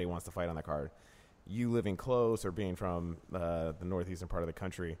everybody wants to fight on the card. You living close or being from the northeastern part of the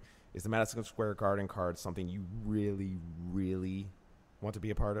country, is the Madison Square Garden card something you really, really want to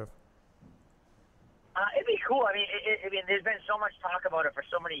be a part of? It'd be cool. I mean, there's been so much talk about it for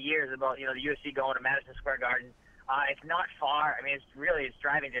so many years about, the UFC going to Madison Square Garden. It's not far. I mean, it's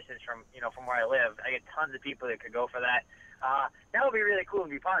driving distance from where I live. I get tons of people that could go for that. That would be really cool to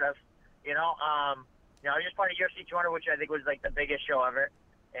be part of. I was just part of UFC 200, which I think was like the biggest show ever.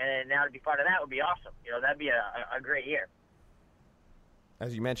 And now to be part of that would be awesome. That'd be a great year.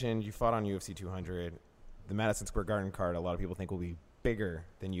 As you mentioned, you fought on UFC 200. The Madison Square Garden card, a lot of people think will be bigger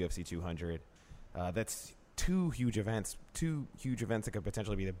than UFC 200. That's two huge events that could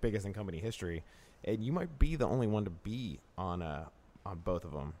potentially be the biggest in company history, and you might be the only one to be on both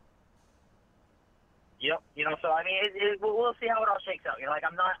of them. Yep. So I mean, we'll see how it all shakes out.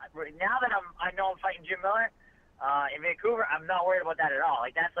 I'm not, now that I know I'm fighting Jim Miller in Vancouver, I'm not worried about that at all.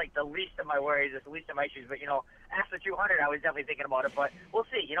 Like, that's like the least of my worries, it's the least of my issues. But after 200, I was definitely thinking about it. But we'll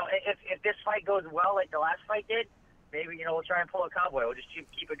see. If this fight goes well like the last fight did, maybe, we'll try and pull a cowboy. We'll just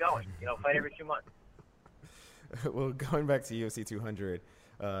keep it going. Fight every 2 months. Well, going back to UFC 200,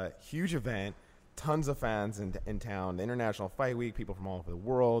 huge event, tons of fans in town. The International Fight Week, people from all over the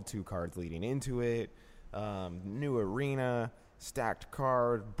world, 2 cards leading into it, new arena, stacked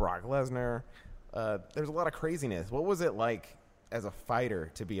card, Brock Lesnar. There's a lot of craziness. What was it like as a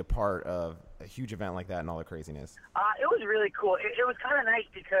fighter to be a part of a huge event like that and all the craziness? It was really cool. It was kind of nice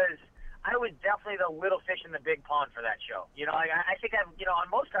because I was definitely the little fish in the big pond for that show. I think on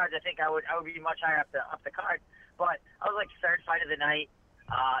most cards, I think I would be much higher up the card. But I was like third fight of the night.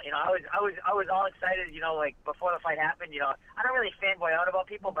 I was all excited. Like before the fight happened. I don't really fanboy out about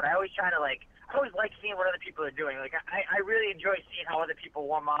people, but I always try to I always like seeing what other people are doing. Like I really enjoy seeing how other people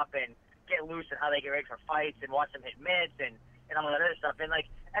warm up and get loose and how they get ready for fights and watch them hit mitts and all that other stuff. And like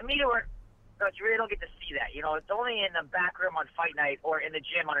at Meteor, you really don't get to see that. It's only in the back room on fight night or in the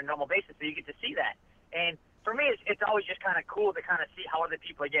gym on a normal basis that you get to see that. And for me, it's always just kind of cool to kind of see how other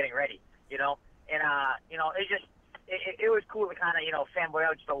people are getting ready, And, it was cool to kind of, fanboy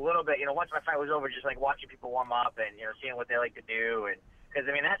out just a little bit. Once my fight was over, just like watching people warm up and, seeing what they like to do. And because,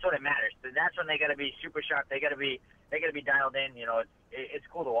 I mean, that's when it matters. That's when they got to be super sharp. They got to be dialed in. It's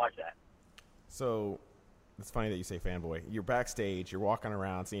cool to watch that. So it's funny that you say fanboy. You're backstage, you're walking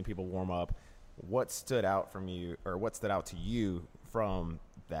around, seeing people warm up. What stood out from you, or what stood out to you from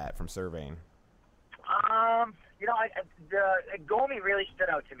surveying? Gomi really stood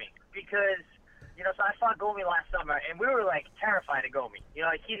out to me because, so I fought Gomi last summer, and we were, like, terrified of Gomi.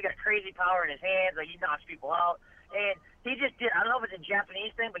 He's got crazy power in his hands. Like, he knocks people out. And he just did, I don't know if it's a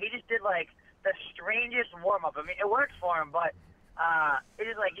Japanese thing, but he just did, like, the strangest warm-up. I mean, it worked for him, but he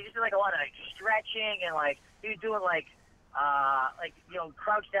just did, like, a lot of, like, stretching, and, like, he was doing,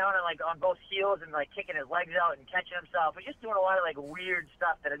 crouched down and, like, on both heels and, like, kicking his legs out and catching himself. He's just doing a lot of, like, weird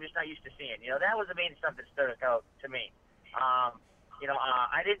stuff that I'm just not used to seeing. That was the main stuff that stood out to me.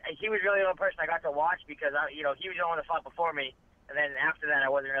 He was really the only person I got to watch because he was the one that fought before me, and then after that I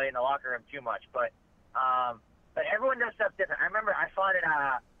wasn't really in the locker room too much. But everyone does stuff different. I remember I fought at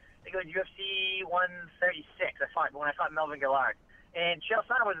I think it was UFC 136. When I fought Melvin Gillard, and Chael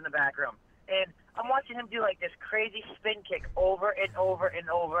Sonnen was in the back room, and I'm watching him do like this crazy spin kick over and over and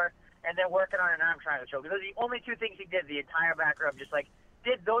over, and then working on an arm triangle choke. Those are the only two things he did the entire back room. Just like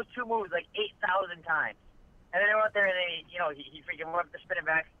did those two moves like 8,000 times. And then I went there and then he freaking went up the spinning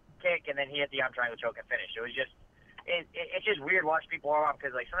back kick and then he hit the arm triangle choke and finished. It was just it's just weird watching people warm up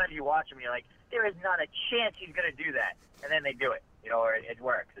because like sometimes you watch him and you're like there is not a chance he's gonna do that, and then they do it, or it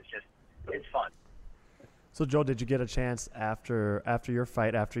works. It's fun. So Joe, did you get a chance after your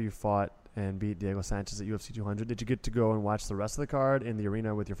fight, after you fought and beat Diego Sanchez at UFC 200? Did you get to go and watch the rest of the card in the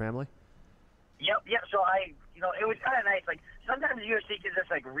arena with your family? Yep. So it was kind of nice. Like sometimes the UFC gives us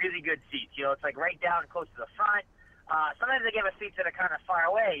like really good seats. It's like right down close to the front. Sometimes they give us seats that are kind of far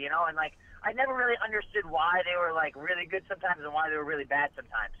away. And like I never really understood why they were like really good sometimes and why they were really bad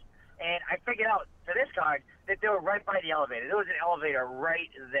sometimes. And I figured out for this card that they were right by the elevator. There was an elevator right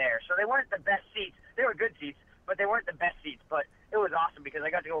there, so they weren't the best seats. They were good seats, but they weren't the best seats. But it was awesome because I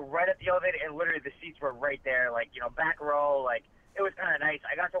got to go right at the elevator and literally the seats were right there, like back row, like. It was kind of nice.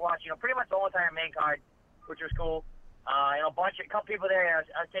 I got to watch, pretty much the whole entire main card, which was cool. A couple people there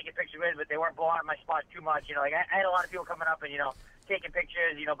I was taking pictures with, but they weren't blowing up my spot too much. Like I had a lot of people coming up and taking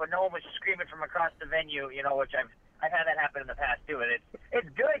pictures, but no one was screaming from across the venue, which I've had that happen in the past too. And it's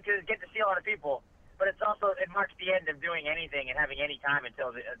good because you get to see a lot of people, but it marks the end of doing anything and having any time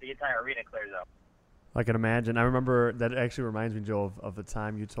until the entire arena clears up. I can imagine. I remember that actually reminds me, Joe, of the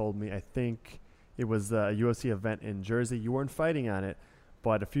time you told me. I think it was a UFC event in Jersey. You weren't fighting on it,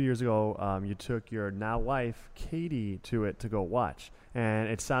 but a few years ago, you took your now wife, Katie, to it to go watch. And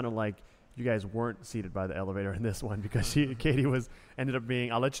it sounded like you guys weren't seated by the elevator in this one because Katie ended up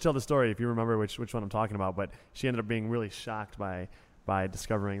being. I'll let you tell the story if you remember which one I'm talking about. But she ended up being really shocked by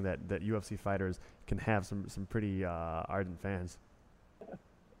discovering that UFC fighters can have some pretty ardent fans.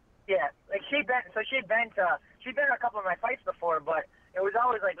 Yeah, like she'd been to a couple of my fights before, but. It was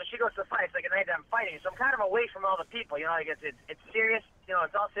always like when she goes to fights, like at night that I'm fighting, so I'm kind of away from all the people. Like it's serious.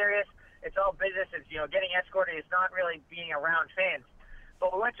 It's all serious. It's all business. It's getting escorted. It's not really being around fans.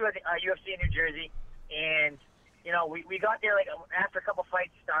 But we went to a UFC in New Jersey, and we got there like after a couple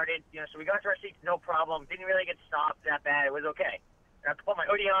fights started. So we got to our seats, no problem. Didn't really get stopped that bad. It was okay. And I put my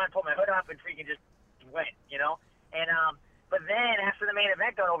hoodie on, put my hood up, and freaking just went. And but then after the main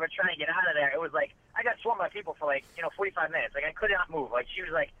event got over, trying to get out of there, it was like I got swarmed by people for like 45 minutes. Like I could not move. Like she's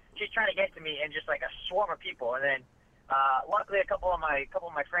trying to get to me, and just like a swarm of people. And then luckily a couple of my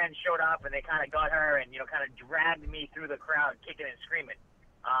friends showed up, and they kind of got her and kind of dragged me through the crowd, kicking and screaming.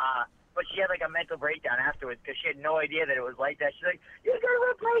 But she had like a mental breakdown afterwards because she had no idea that it was like that. She's like, "You're gonna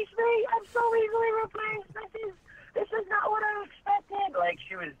replace me? I'm so easily replaced. This is not what I expected." Like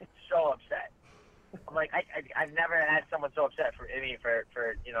she was so upset. I'm like, I've never had someone so upset for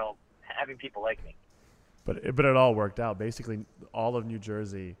having people like me. But it all worked out. Basically, all of New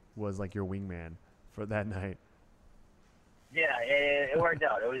Jersey was like your wingman for that night. Yeah, it worked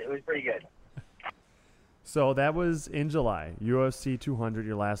out. It was pretty good. So that was in July, UFC 200,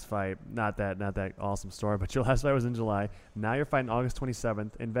 your last fight. Not that awesome story, but your last fight was in July. Now you're fighting August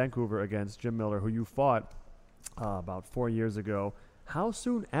 27th in Vancouver against Jim Miller, who you fought about 4 years ago. How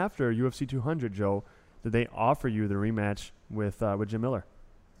soon after UFC 200, Joe, did they offer you the rematch with Jim Miller?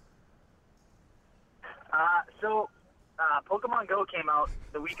 So Pokemon Go came out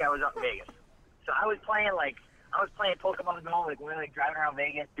the week I was up in Vegas. So I was playing Pokemon Go, like we're like driving around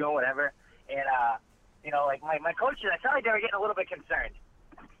Vegas, doing whatever, and like my coaches, I felt like they were getting a little bit concerned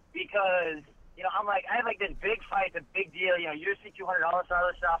because I'm like I have like this big fight, a big deal, UFC 200, all this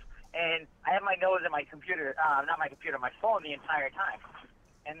other stuff. And I have my nose in my computer, my phone the entire time.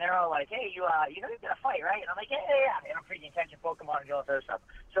 And they're all like, "Hey, you know you're gonna fight, right?" And I'm like, "Yeah." And I'm freaking catching Pokemon and all this other stuff.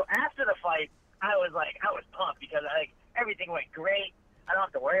 So after the fight, I was pumped because everything went great. I don't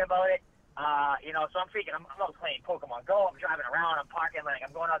have to worry about it. So I'm out playing Pokemon Go. I'm driving around. I'm parking.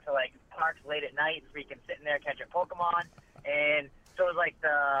 I'm going out to parks late at night, freaking sitting there catching Pokemon. And so it was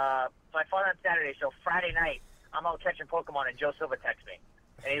so I fought on Saturday. So Friday night, I'm out catching Pokemon, and Joe Silva texts me.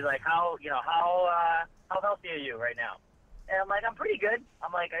 And he's like, how healthy are you right now? And I'm like, I'm pretty good.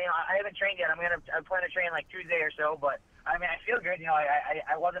 I'm like, I haven't trained yet. I plan to train Tuesday or so, but I feel good.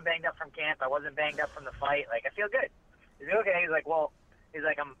 I wasn't banged up from camp. I wasn't banged up from the fight. I feel good. He's like, okay. He's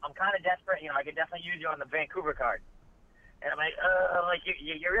like, I'm kind of desperate. I could definitely use you on the Vancouver card. And I'm like,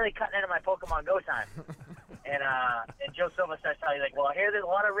 you're really cutting into my Pokemon Go time. and Joe Silva starts telling me, well, I hear there's a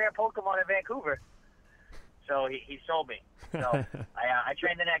lot of rare Pokemon in Vancouver. So he sold me. So I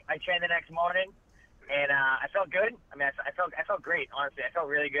trained the next morning, and I felt good. I mean, I felt great. Honestly, I felt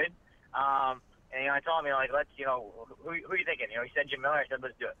really good. And I told him, let's, who are you thinking? He said Jim Miller. I said,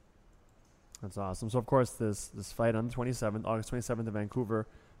 let's do it. That's awesome. So of course this fight on the 27th, August 27th in Vancouver,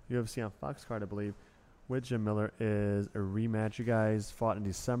 UFC on Fox card, I believe, with Jim Miller is a rematch. You guys fought in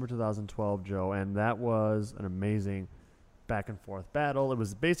December 2012, Joe, and that was an amazing back and forth battle. It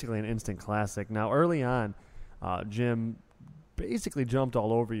was basically an instant classic. Now early on, Jim basically jumped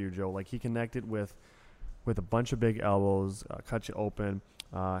all over you, Joe. Like he connected with a bunch of big elbows, cut you open,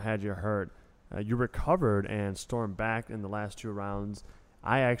 had you hurt. You recovered and stormed back in the last 2 rounds.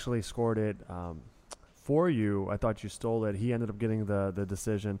 I actually scored it for you. I thought you stole it. He ended up getting the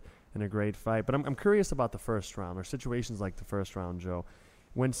decision in a great fight. But I'm curious about the first round or situations like the first round, Joe.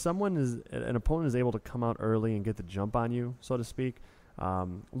 When an opponent is able to come out early and get the jump on you, so to speak,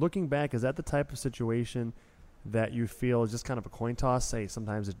 looking back, is that the type of situation that you feel is just kind of a coin toss? Say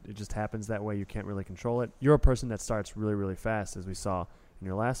sometimes it just happens that way. You can't really control it. You're a person that starts really, really fast, as we saw in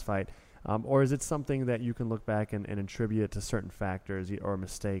your last fight. Or is it something that you can look back and attribute to certain factors or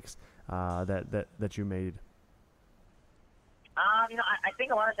mistakes that you made? I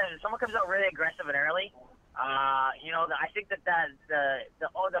think a lot of times if someone comes out really aggressive and early, I think that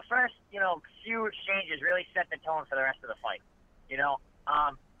the first few exchanges really set the tone for the rest of the fight.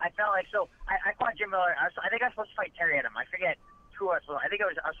 I felt like I fought Jim Miller. I think I was supposed to fight Terry Adam. I forget who I was. I think I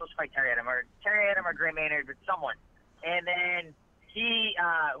was supposed to fight Terry Adam or Gray Maynard, but someone. And then he,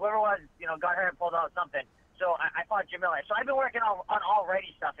 whoever it was, got hurt and pulled out something. So I fought Jim Miller. So I've been working on all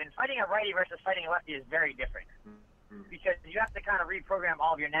righty stuff, and fighting a righty versus fighting a lefty is very different because you have to kind of reprogram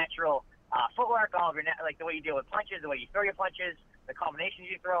all of your natural footwork, all of your like the way you deal with punches, the way you throw your punches, the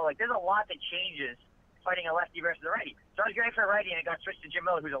combinations you throw. Like there's a lot that changes fighting a lefty versus a righty. So I was going for a righty, and it got switched to Jim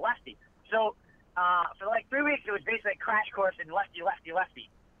Miller, who's a lefty. So for like 3 weeks, it was basically a crash course in lefty.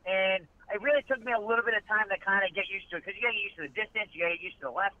 And it really took me a little bit of time to kind of get used to it because you got to get used to the distance, you got to get used to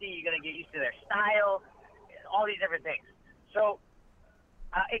the lefty, you got to get used to their style, all these different things. So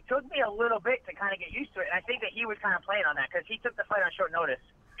it took me a little bit to kind of get used to it, and I think that he was kind of playing on that because he took the fight on short notice.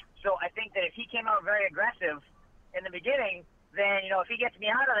 So I think that if he came out very aggressive in the beginning, then, if he gets me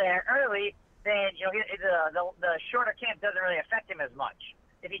out of there early, then, the shorter camp doesn't really affect him as much.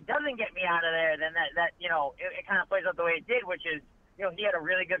 If he doesn't get me out of there, then that it kind of plays out the way it did, which is, he had a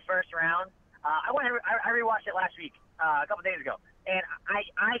really good first round. I rewatched it last week, a couple days ago, and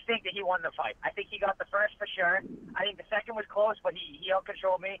I think that he won the fight. I think he got the first for sure. I think the second was close, but he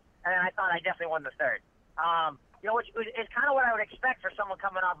out-controlled me, and I thought I definitely won the third. Which is kind of what I would expect for someone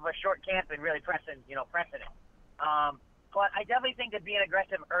coming off of a short camp and really pressing it. But I definitely think that being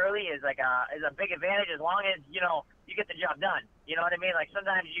aggressive early is a big advantage as long as, you get the job done. You know what I mean? Like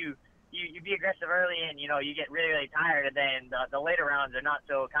sometimes you be aggressive early and, you get really, really tired, and then the later rounds are not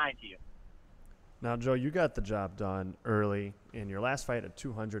so kind to you. Now, Joe, you got the job done early in your last fight at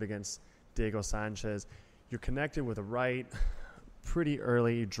 200 against Diego Sanchez. You connected with a right pretty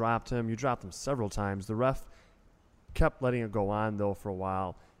early. You dropped him several times. The ref kept letting it go on, though, for a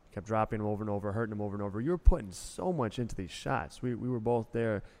while. Kept dropping him over and over, hurting him over and over. You were putting so much into these shots. We were both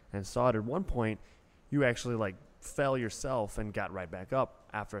there and saw it. At one point, you actually fell yourself and got right back up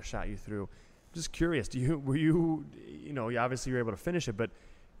after a shot you threw. Just curious, were you obviously you were able to finish it, but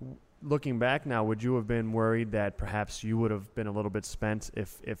looking back now, would you have been worried that perhaps you would have been a little bit spent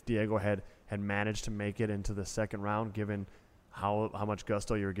if Diego had managed to make it into the second round, given how much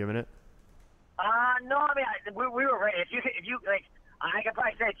gusto you were giving it? No, I mean we were ready. If you I can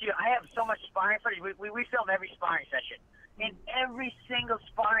probably say it to you, I have so much sparring footage. We film every sparring session. And every single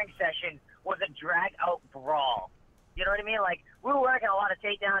sparring session was a drag-out brawl. You know what I mean? Like, we were working a lot of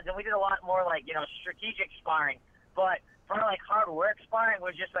takedowns, and we did a lot more, strategic sparring. But for, hard work sparring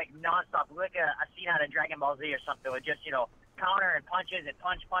was just, nonstop. Like a scene out of Dragon Ball Z or something with just, counter and punches and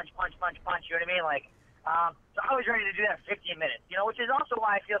punch. You know what I mean? So I was ready to do that in 15 minutes, which is also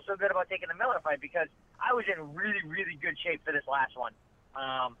why I feel so good about taking the Miller fight, because I was in really, really good shape for this last one.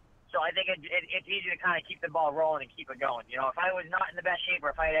 So I think it's easy to kind of keep the ball rolling and keep it going. If I was not in the best shape or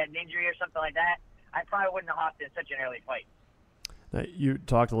if I had an injury or something like that, I probably wouldn't have hopped in such an early fight. Now, you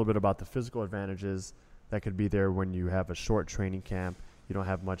talked a little bit about the physical advantages that could be there when you have a short training camp. You don't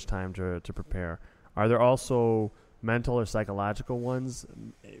have much time to prepare. Are there also mental or psychological ones,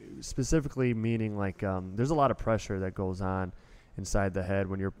 specifically meaning there's a lot of pressure that goes on inside the head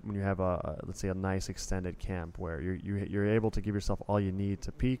when you have let's say a nice extended camp where you're able to give yourself all you need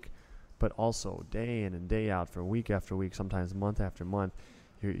to peak, but also day in and day out for week after week, sometimes month after month,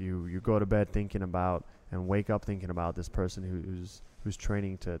 you go to bed thinking about and wake up thinking about this person who's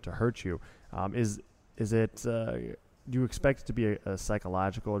training to hurt you. Is Is it do you expect it to be a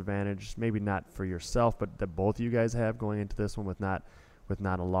psychological advantage? Maybe not for yourself, but that both of you guys have going into this one with not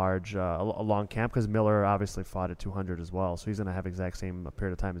a large a long camp, because Miller obviously fought at 200 as well, so he's going to have exact same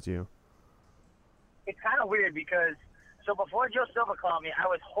period of time as you. It's kind of weird because so before Joe Silva called me, I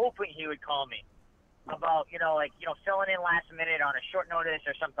was hoping he would call me about filling in last minute on a short notice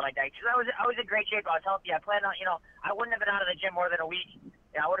or something like that. Because I was in great shape. I was healthy. I planned on I wouldn't have been out of the gym more than a week.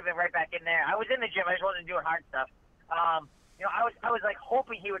 I would have been right back in there. I was in the gym. I just wasn't doing hard stuff. I was like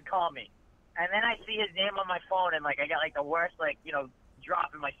hoping he would call me, and then I see his name on my phone, and like I got like the worst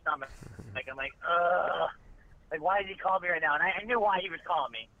drop in my stomach. Like I'm like, ugh. Like why did he call me right now? And I knew why he was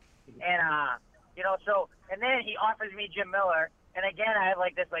calling me, and and then he offers me Jim Miller. And again, I have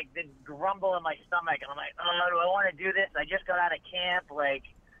this grumble in my stomach, and I'm like, oh, do I want to do this? I just got out of camp, it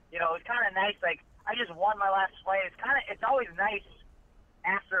was kind of nice. Like I just won my last fight. It's always nice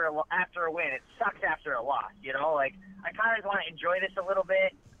after a win. It sucks after a loss, I kind of want to enjoy this a little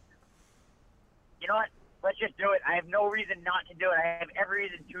bit. You know what? Let's just do it. I have no reason not to do it. I have every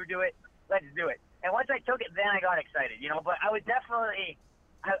reason to do it. Let's do it. And once I took it, then I got excited, But I was definitely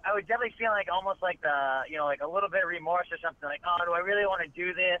feeling like almost like like a little bit of remorse or something. Like, oh, do I really want to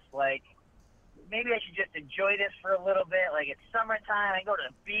do this? Like, maybe I should just enjoy this for a little bit. Like, it's summertime. I can go to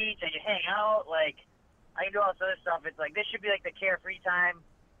the beach. I can hang out. Like, I can do all this other stuff. It's like, this should be like the carefree time.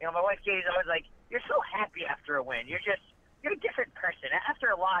 My wife Katie's always like, you're so happy after a win. You're a different person. After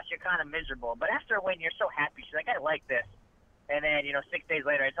a loss, you're kind of miserable. But after a win, you're so happy. She's like, I like this. And then, 6 days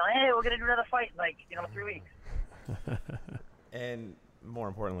later, I tell her, hey, we're going to do another fight in 3 weeks. And more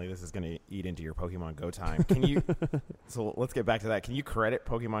importantly, this is going to eat into your Pokemon Go time. Can you? So let's get back to that. Can you credit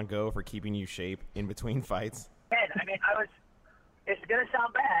Pokemon Go for keeping you shape in between fights? I mean, it's going to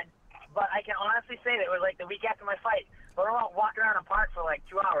sound bad, but I can honestly say that it was like the week after my fight. But I went walking around a park for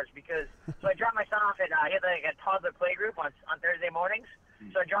 2 hours so I dropped my son off at he had a toddler play group on Thursday mornings.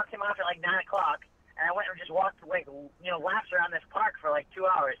 So I dropped him off at 9 o'clock, and I went and just walked laps around this park for 2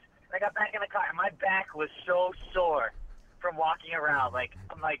 hours. And I got back in the car, and my back was so sore from walking around.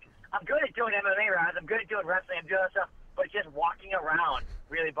 I'm good at doing MMA rounds. I'm good at doing wrestling. I'm doing other stuff, but just walking around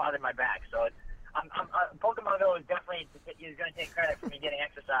really bothered my back. So Pokemon Go is definitely going to take credit for me getting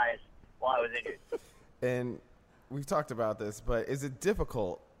exercise while I was injured. And we've talked about this, but is it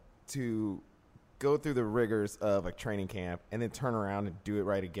difficult to go through the rigors of a training camp and then turn around and do it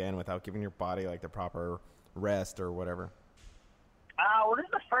right again without giving your body the proper rest or whatever? Well, this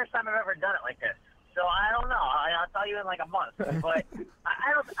is the first time I've ever done it like this. So I don't know. I'll tell you in a month. But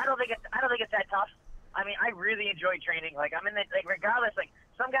I don't think it's that tough. I mean, I really enjoy training. I'm in the regardless.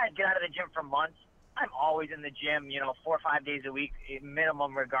 Some guys get out of the gym for months. I'm always in the gym. 4 or 5 days a week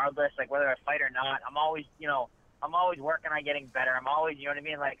minimum, regardless. Whether I fight or not, I'm always working on getting better. I'm always, you know what I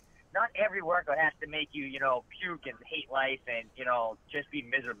mean. Not every workout has to make you, puke and hate life and just be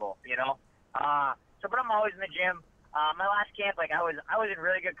miserable. But I'm always in the gym. My last camp, I was in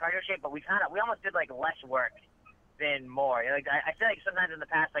really good cardio shape, but we almost did less work than more. I feel like sometimes in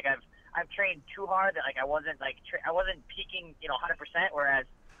the past, I've trained too hard that I wasn't I wasn't peaking 100%. Whereas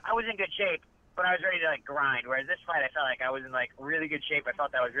I was in good shape, but I was ready to grind. Whereas this fight, I felt like I was in really good shape. I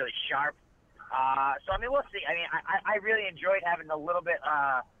felt that I was really sharp. So I mean, we'll see. I mean, I really enjoyed having a little bit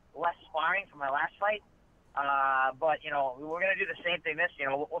less sparring from my last fight. But we're gonna do the same thing this.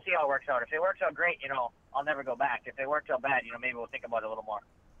 We'll see how it works out. If it works out great, I'll never go back. If it works out bad, maybe we'll think about it a little more.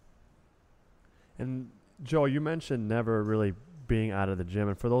 And Joe, you mentioned never really being out of the gym.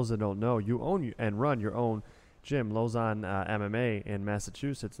 And for those that don't know, you own and run your own gym, Lausanne MMA in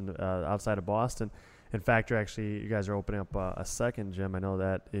Massachusetts, outside of Boston. In fact, you guys are opening up a second gym. I know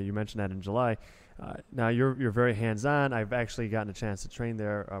that you mentioned that in July. Now you're very hands-on. I've actually gotten a chance to train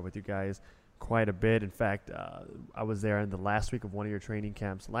there with you guys quite a bit. In fact, I was there in the last week of one of your training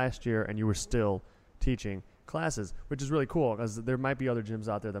camps last year, and you were still teaching classes, which is really cool because there might be other gyms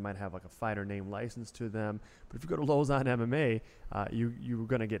out there that might have a fighter name license to them. But if you go to Lausanne MMA, you're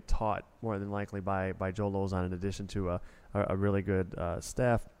going to get taught more than likely by Joe Lauzon, in addition to a really good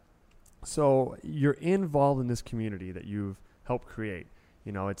staff. So you're involved in this community that you've helped create.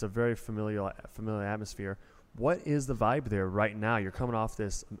 It's a very familiar atmosphere. What is the vibe there right now? You're coming off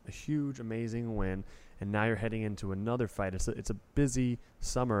this huge, amazing win, and now you're heading into another fight. It's a busy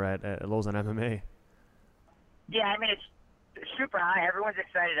summer at Lausanne MMA. Yeah, I mean, it's super high. Everyone's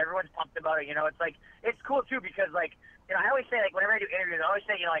excited. Everyone's pumped about it. It's cool too because I always say whenever I do interviews, I always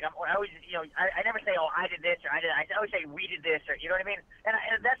say I never say, oh, I did this or I did. I always say we did this, or you know what I mean. And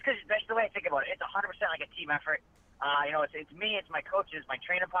that's because that's the way I think about it. It's 100% like a team effort. It's me, it's my coaches, my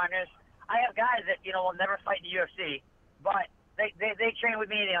training partners. I have guys that will never fight in the UFC, but they train with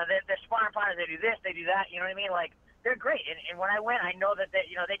me. You know, they're sparring partners. They do this, they do that. You know what I mean? Like, they're great. And when I win, I know that they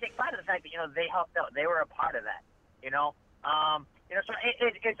take pride in the fact that they helped out. They were a part of that. So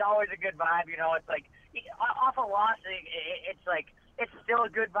it's always a good vibe. It's like off a loss, it's like it's still a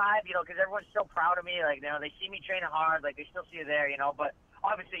good vibe. Because everyone's so proud of me. Like, they see me training hard. Like, they still see you there. But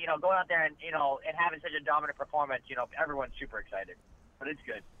obviously, going out there and and having such a dominant performance, everyone's super excited. But it's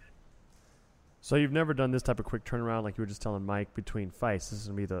good. So you've never done this type of quick turnaround like you were just telling Mike between fights. This is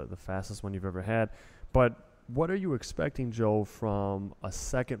going to be the fastest one you've ever had. But what are you expecting, Joe, from a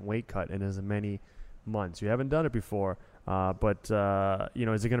second weight cut in as many months? You haven't done it before, but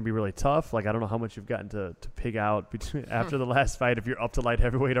is it going to be really tough? Like, I don't know how much you've gotten to pig out after the last fight, if you're up to light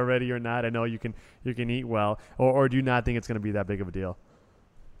heavyweight already or not. I know you can eat well, or do you not think it's going to be that big of a deal?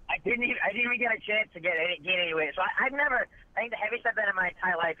 I didn't even get a chance to gain any weight. So I think the heaviest I've been in my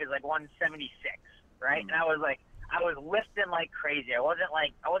entire life is like 176, right? And I was lifting like crazy. I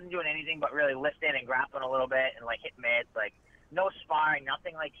wasn't doing anything but really lifting and grappling a little bit and like hitting mitts, like no sparring,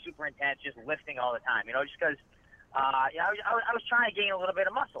 nothing like super intense, just lifting all the time. Just because I was trying to gain a little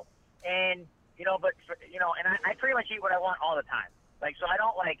bit of muscle, and I pretty much eat what I want all the time. Like, so I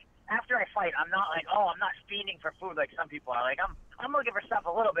don't like. After I fight, I'm not like, I'm not fiending for food like some people are. Like, I'm looking for stuff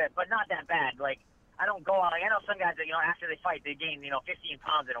a little bit, but not that bad. Like, I don't go out. Like, I know some guys that, after they fight, they gain, 15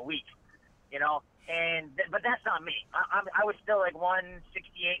 pounds in a week, but that's not me. I was still like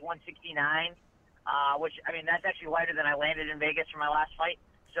 168, 169, which, I mean, that's actually lighter than I landed in Vegas for my last fight.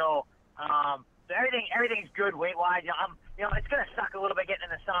 So everything's good weight-wise. It's going to suck a little bit getting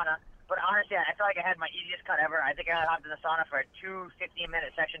in the sauna. But honestly, I feel like I had my easiest cut ever. I think I hopped in the sauna for 2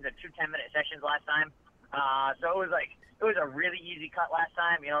 15-minute sessions or 2 10-minute sessions last time. So it was a really easy cut last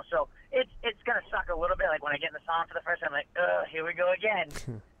time, So it's gonna suck a little bit. Like when I get in the sauna for the first time, I'm like, here we go again.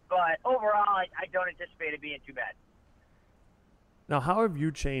 But overall, I don't anticipate it being too bad. Now, how have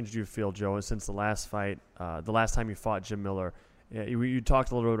you changed, you feel, Joe, since the last fight, the last time you fought Jim Miller? You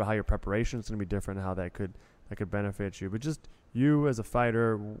talked a little bit about how your preparation is going to be different and how that could benefit you. But just you as a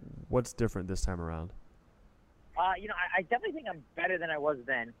fighter, what's different this time around? I definitely think I'm better than I was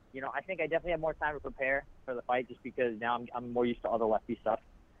then. I think I definitely have more time to prepare for the fight just because now I'm more used to all the lefty stuff.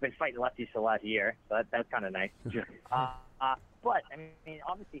 I've been fighting lefties for the last year, so that's kind of nice. But, I mean,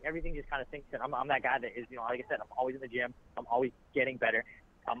 obviously everything just kind of sinks in. I'm that guy that is, like I said, I'm always in the gym. I'm always getting better.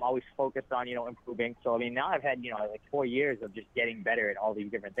 I'm always focused on, improving. So, I mean, now I've had, like 4 years of just getting better at all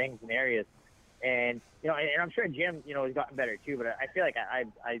these different things and areas. And, and I'm sure Jim, has gotten better too, but I feel like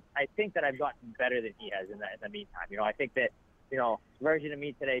I think that I've gotten better than he has in the meantime. I think that, version of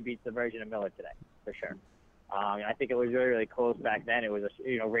me today beats the version of Miller today, for sure. I think it was really, really close back then. It was,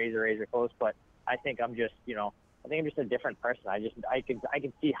 razor close, but I think I'm just, I think I'm just a different person. I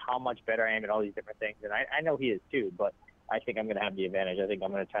can see how much better I am at all these different things. And I know he is too, but I think I'm going to have the advantage. I think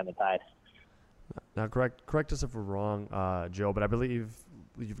I'm going to turn the tide. Now, correct us if we're wrong, Joe, but I believe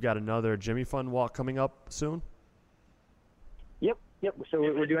you've got another Jimmy Fund walk coming up soon? Yep. So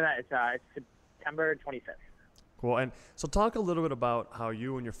we're doing that. It's September 25th. Cool. And so talk a little bit about how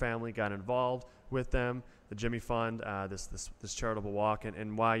you and your family got involved with them, the Jimmy Fund, this charitable walk,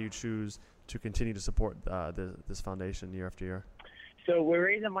 and why you choose to continue to support this foundation year after year. So we're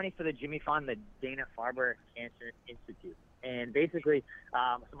raising money for the Jimmy Fund, the Dana-Farber Cancer Institute. And basically,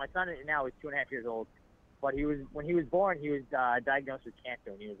 so my son now is 2.5 years old, but when he was born, he was diagnosed with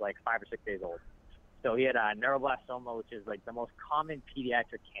cancer when he was like 5 or 6 days old. So he had neuroblastoma, which is like the most common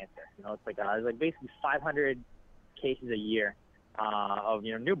pediatric cancer. It's like there's like basically 500 cases a year of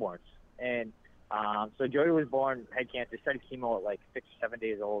newborns. And so Joey was born, had cancer, started chemo at like 6 or 7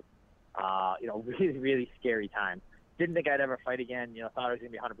 days old. Really, really scary time. Didn't think I'd ever fight again. Thought I was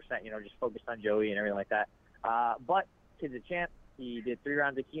going to be 100%, just focused on Joey and everything like that. But kid's a champ. He did 3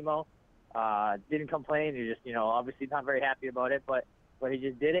 rounds of chemo. Didn't complain. He just, obviously not very happy about it, but he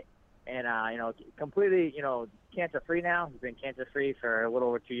just did it. And, completely, cancer-free now. He's been cancer-free for a little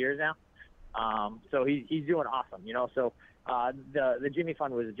over 2 years now. So he's doing awesome, So the Jimmy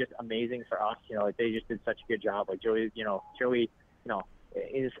Fund was just amazing for us. They just did such a good job. Like Joey,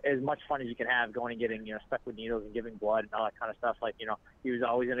 is as much fun as you can have going and getting, stuck with needles and giving blood and all that kind of stuff. Like, he was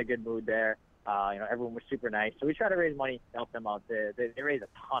always in a good mood there. Everyone was super nice. So we try to raise money to help them out. They raise a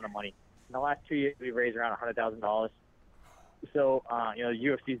ton of money. In the last 2 years, we've raised around $100,000. So,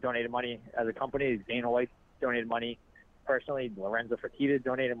 UFC's donated money as a company. Dana White donated money personally. Lorenzo Fertitta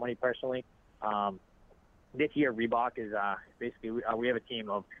donated money personally. This year, Reebok is basically, we have a team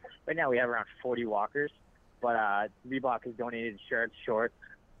of, right now we have around 40 walkers. But Reebok has donated shirts, shorts,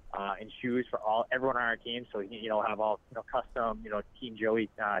 and shoes for everyone on our team. So have all custom Team Joey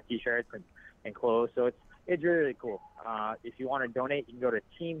T-shirts and clothes. So it's really, really cool. If you want to donate, you can go to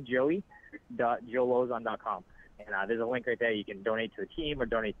teamjoey.joelozon.com. And there's a link right there. You can donate to the team or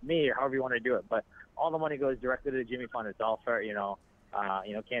donate to me or however you want to do it. But all the money goes directly to the Jimmy Fund. It's all for,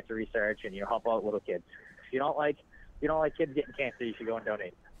 cancer research and, help out little kids. If you don't like kids getting cancer, you should go and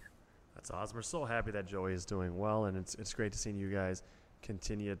donate. That's awesome. We're so happy that Joey is doing well, and it's great to see you guys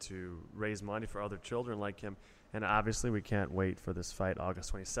continue to raise money for other children like him. And obviously, we can't wait for this fight,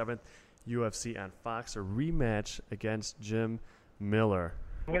 August 27th, UFC on Fox, a rematch against Jim Miller.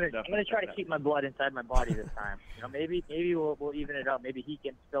 I'm gonna try to keep my blood inside my body this time. Maybe we'll even it out. Maybe he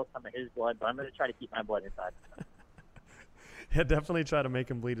can spill some of his blood, but I'm gonna try to keep my blood inside. Yeah, definitely try to make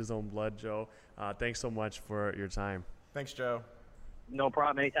him bleed his own blood, Joe. Thanks so much for your time. Thanks, Joe. No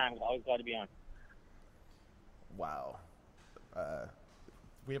problem. Anytime. Always glad to be on. Wow.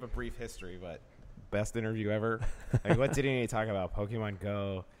 We have a brief history, but best interview ever. What didn't he talk about? Pokemon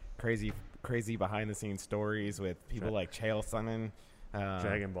Go, crazy behind-the-scenes stories with people like Chael Sonnen.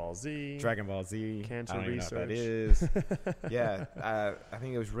 Dragon Ball Z. Cancer I don't even research. know what that is. Yeah, I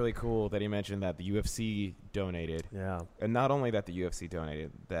think it was really cool that he mentioned that the UFC donated. Yeah. And not only that the UFC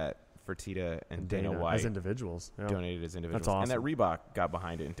donated, that Fertitta and Dana White as individuals. Yeah. donated as individuals. That's awesome. And that Reebok got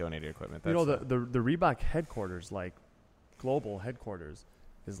behind it and donated equipment. The Reebok headquarters, like global headquarters,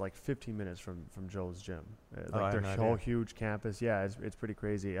 is like 15 minutes from Joe's gym. Their whole huge campus. Yeah, it's pretty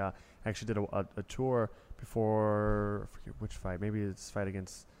crazy. I actually did a tour before, I forget which fight. Maybe it's fight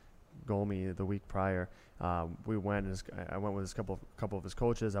against Gomi the week prior. We went. I went with a couple of his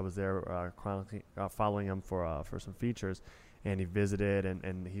coaches. I was there following him for some features, and he visited.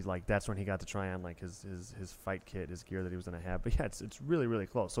 And he's like, that's when he got to try on like his fight kit, his gear that he was gonna have. But yeah, it's really, really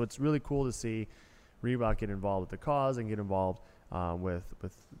close. So it's really cool to see Reebok get involved with the cause and get involved with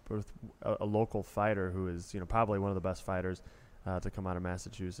a local fighter who is probably one of the best fighters to come out of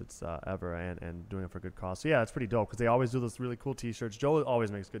Massachusetts ever, and doing it for a good cause. So yeah, it's pretty dope because they always do those really cool T-shirts. Joe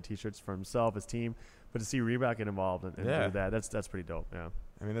always makes good T-shirts for himself, his team, but to see Reebok get involved and do that, that's pretty dope. Yeah,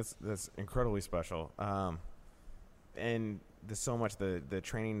 I mean that's incredibly special. And there's so much the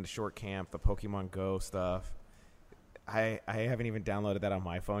training, the short camp, the Pokemon Go stuff. I haven't even downloaded that on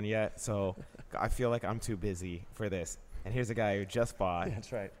my phone yet, so I feel like I'm too busy for this. And here's a guy who just fought. Yeah,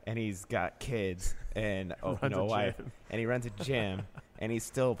 that's right. And he's got kids and a wife. And he runs a gym. And he's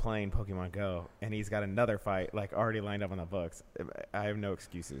still playing Pokemon Go. And he's got another fight like already lined up on the books. I have no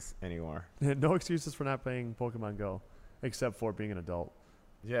excuses anymore. No excuses for not playing Pokemon Go, except for being an adult.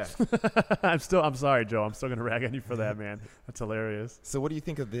 Yeah. I'm sorry, Joe. I'm still gonna rag on you for that, man. That's hilarious. So what do you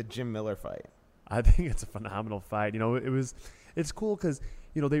think of the Jim Miller fight? I think it's a phenomenal fight. It's cool because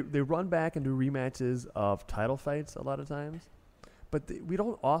they run back and do rematches of title fights a lot of times, but we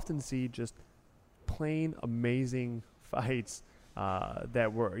don't often see just plain amazing fights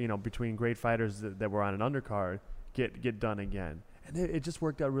that were between great fighters that were on an undercard get done again. And it just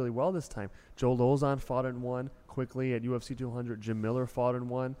worked out really well this time. Joe Lozon fought and won quickly at UFC 200. Jim Miller fought and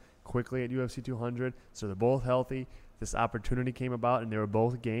won quickly at UFC 200. So they're both healthy. This opportunity came about, and they were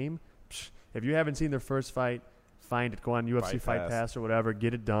both game. If you haven't seen their first fight, find it. Go on UFC Fight Pass or whatever.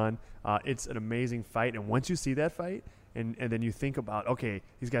 Get it done. It's an amazing fight. And once you see that fight, and then you think about, okay,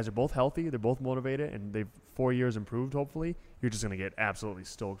 these guys are both healthy. They're both motivated, and they've 4 years improved, hopefully. You're just going to get absolutely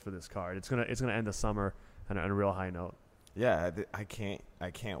stoked for this card. It's gonna end the summer on a real high note. Yeah, I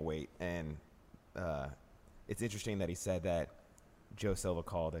can't wait. And it's interesting that he said that Joe Silva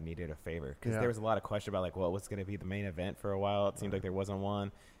called and needed a favor because there was a lot of question about what's going to be the main event for a while. It seemed like there wasn't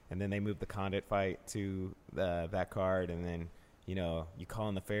one. And then they moved the Condit fight to that card, and then you call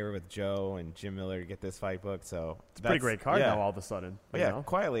in the favor with Joe and Jim Miller to get this fight booked. So it's a pretty great card now. All of a sudden,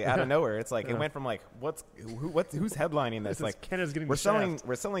 quietly out of nowhere, it's like it went from who's headlining this? Like Canada's getting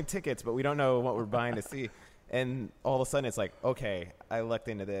we're selling tickets, but we don't know what we're buying to see. And all of a sudden, it's like, okay, I lucked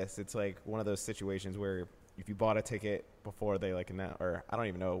into this. It's like one of those situations where if you bought a ticket before they or I don't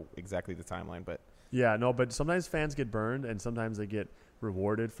even know exactly the timeline, but but sometimes fans get burned, and sometimes they get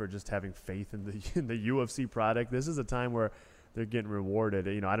rewarded for just having faith in the UFC product. This is a time where they're getting rewarded.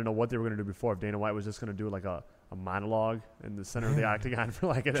 I don't know what they were going to do before. If Dana White was just going to do like a monologue in the center of the octagon for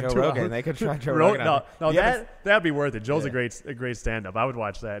like Joe Rogan. They could try Joe Rogan. That'd be worth it. Joe's a great stand-up. I would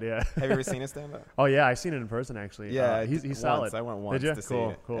watch that. Yeah. Have you ever seen a stand-up? Oh yeah, I've seen it in person actually. Yeah, he's solid. I went once to see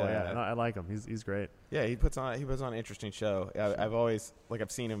it. Cool. Yeah, no, I like him. He's great. Yeah, he puts on an interesting show. I've always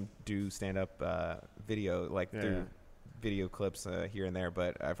I've seen him do stand-up video through video clips here and there,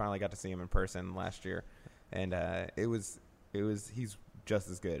 but I finally got to see him in person last year, and he's just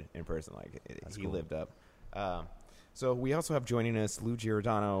as good in person. He lived up. So we also have joining us Lou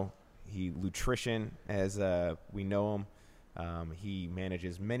Giordano. He Lutrition, as we know him. He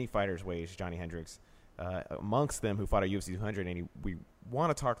manages many fighters' ways. Johnny Hendricks, amongst them who fought at UFC 200, and we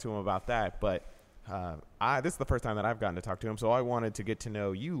want to talk to him about that. But this is the first time that I've gotten to talk to him, so I wanted to get to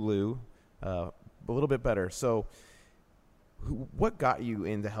know you, Lou, a little bit better. So what got you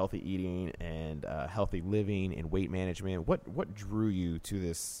into healthy eating and healthy living and weight management? What drew you to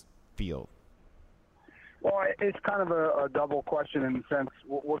this field? Well, it's kind of a double question in the sense.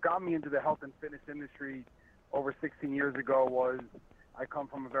 What got me into the health and fitness industry over 16 years ago was I come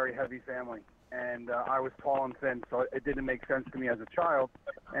from a very heavy family, and I was tall and thin, so it didn't make sense to me as a child.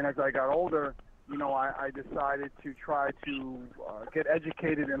 And as I got older, I decided to try to get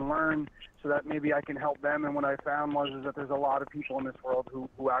educated and learn so that maybe I can help them. And what I found was that there's a lot of people in this world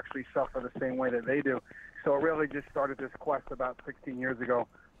who actually suffer the same way that they do. So it really just started this quest about 16 years ago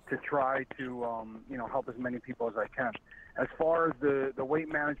to try to, help as many people as I can. As far as the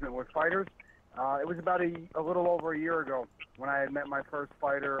weight management with fighters, it was about a little over a year ago when I had met my first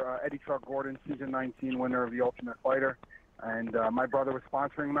fighter, Eddie Chuck Gordon, season 19 winner of The Ultimate Fighter. And my brother was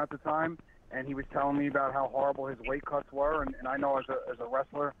sponsoring him at the time, and he was telling me about how horrible his weight cuts were. And I know as a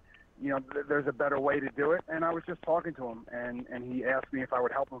wrestler, there's a better way to do it. And I was just talking to him, and he asked me if I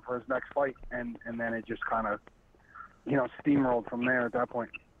would help him for his next fight. And then it just kind of, steamrolled from there at that point.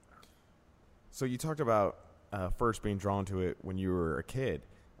 So you talked about first being drawn to it when you were a kid.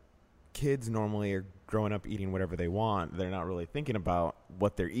 Kids normally are growing up eating whatever they want. They're not really thinking about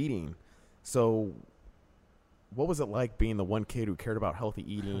what they're eating. So what was it like being the one kid who cared about healthy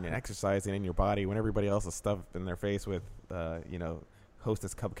eating and exercising in your body when everybody else is stuffed in their face with,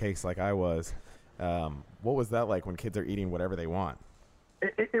 Hostess cupcakes like I was? What was that like when kids are eating whatever they want?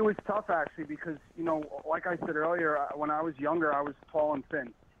 It was tough, actually, because, like I said earlier, when I was younger, I was tall and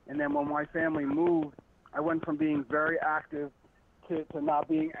thin. And then when my family moved, I went from being very active to not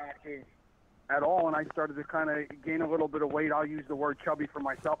being active at all, and I started to kind of gain a little bit of weight. I'll use the word chubby for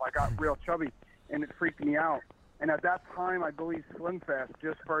myself. I got real chubby, and it freaked me out. And at that time, I believe Slim Fast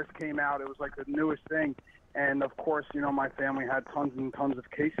just first came out. It was like the newest thing. And, of course, my family had tons and tons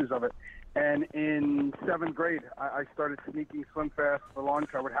of cases of it. And in 7th grade, I started sneaking Slim Fast for lunch.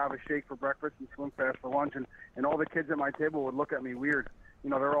 I would have a shake for breakfast and Slim Fast for lunch, and all the kids at my table would look at me weird.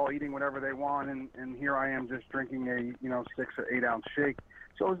 They're all eating whatever they want, and here I am just drinking a 6 or 8 ounce shake.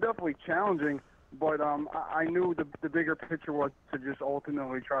 So it was definitely challenging, but I knew the bigger picture was to just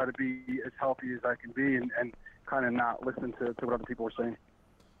ultimately try to be as healthy as I can be and kind of not listen to what other people were saying.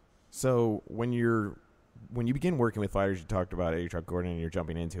 So when you begin working with fighters, you talked about Eddie Chuck Gordon and you're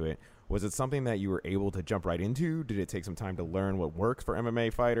jumping into it. Was it something that you were able to jump right into? Did it take some time to learn what works for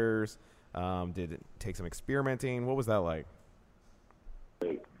MMA fighters? Did it take some experimenting? What was that like?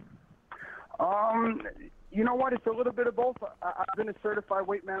 You know what? It's a little bit of both. I've been a certified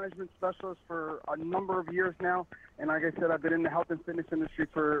weight management specialist for a number of years now. And like I said, I've been in the health and fitness industry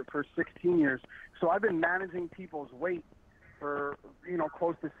for 16 years. So I've been managing people's weight for,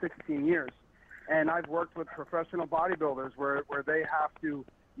 close to 16 years. And I've worked with professional bodybuilders where they have to,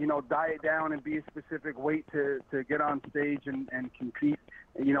 diet down and be a specific weight to get on stage and compete,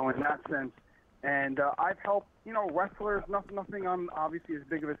 in that sense. And I've helped, wrestlers, nothing on obviously as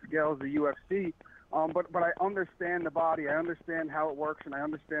big of a scale as the UFC, but I understand the body, I understand how it works, and I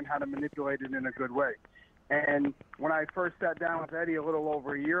understand how to manipulate it in a good way. And when I first sat down with Eddie a little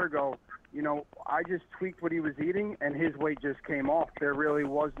over a year ago, I just tweaked what he was eating, and his weight just came off. There really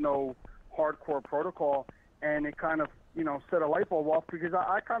was no hardcore protocol, and it kind of, set a light bulb off because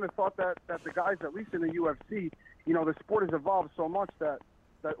I kind of thought that the guys, at least in the UFC, the sport has evolved so much that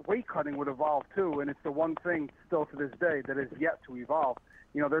weight cutting would evolve too, and it's the one thing still to this day that is yet to evolve.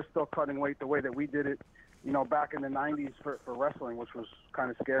 They're still cutting weight the way that we did it, back in the 90s for wrestling, which was kind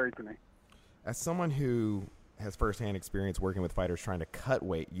of scary to me. As someone who has firsthand experience working with fighters trying to cut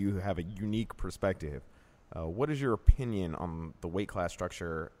weight, you have a unique perspective. What is your opinion on the weight class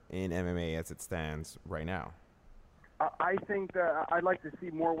structure in MMA as it stands right now? I think that I'd like to see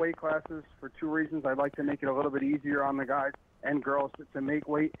more weight classes for 2 reasons. I'd like to make it a little bit easier on the guys and girls to make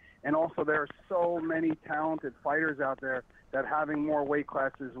weight. And also there are so many talented fighters out there that having more weight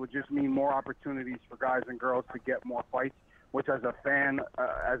classes would just mean more opportunities for guys and girls to get more fights, which as a fan,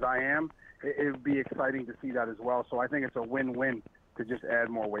 as I am, it would be exciting to see that as well. So I think it's a win-win to just add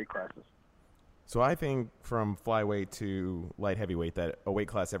more weight classes. So I think from flyweight to light heavyweight that a weight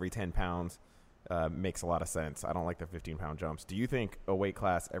class every 10 pounds makes a lot of sense. I don't like the 15-pound jumps. Do you think a weight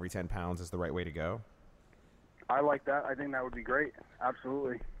class every 10 pounds is the right way to go? I like that. I think that would be great.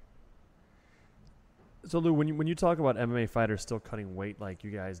 Absolutely. So, Lou, when you talk about MMA fighters still cutting weight like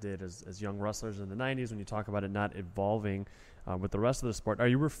you guys did as young wrestlers in the 90s, when you talk about it not evolving with the rest of the sport, are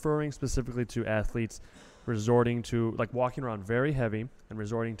you referring specifically to athletes resorting to, like walking around very heavy and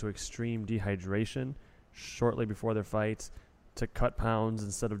resorting to extreme dehydration shortly before their fights to cut pounds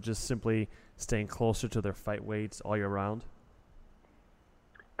instead of just simply staying closer to their fight weights all year round?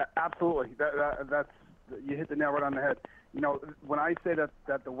 Absolutely. That's you hit the nail right on the head. You know, when I say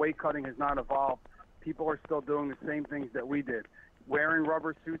that the weight cutting has not evolved, people are still doing the same things that we did. Wearing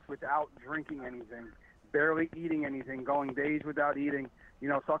rubber suits without drinking anything, barely eating anything, going days without eating, you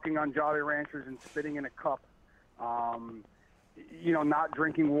know, sucking on Jolly Ranchers and spitting in a cup, you know, not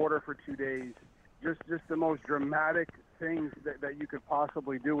drinking water for 2 days. Just the most dramatic things that you could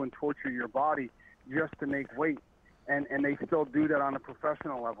possibly do and torture your body just to make weight. And they still do that on a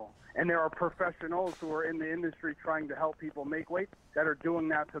professional level. And there are professionals who are in the industry trying to help people make weight that are doing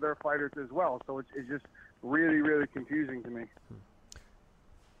that to their fighters as well. So it's just really, really confusing to me.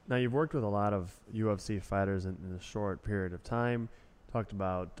 Now, you've worked with a lot of UFC fighters in a short period of time. Talked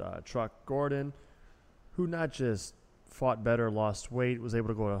about Truck Gordon, who not just fought better, lost weight, was able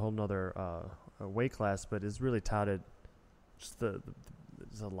to go to a whole nother weight class, but is really touted just the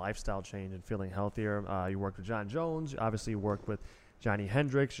lifestyle change and feeling healthier. You worked with John Jones. Obviously, you worked with Johnny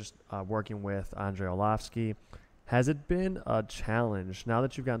Hendricks, just working with Andrei Arlovsky. Has it been a challenge, now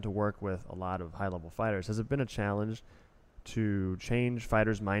that you've gotten to work with a lot of high-level fighters, has it been a challenge to change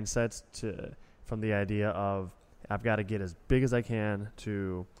fighters' mindsets from the idea of, I've got to get as big as I can,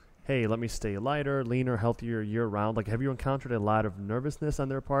 to, hey, let me stay lighter, leaner, healthier year-round? Like, have you encountered a lot of nervousness on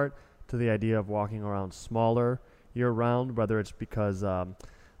their part to the idea of walking around smaller year-round, whether it's because of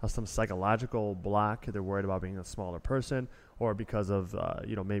some psychological block, they're worried about being a smaller person, or because of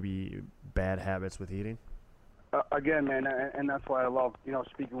maybe bad habits with eating? Again, man, and that's why I love,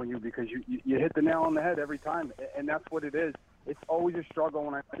 speaking with you, because you hit the nail on the head every time, and that's what it is. It's always a struggle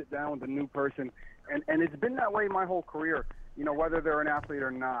when I sit down with a new person, and it's been that way my whole career, whether they're an athlete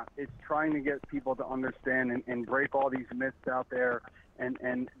or not. It's trying to get people to understand and break all these myths out there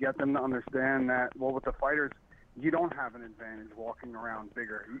and get them to understand that, well, with the fighters, you don't have an advantage walking around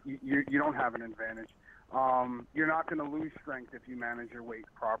bigger. You don't have an advantage. You're not going to lose strength if you manage your weight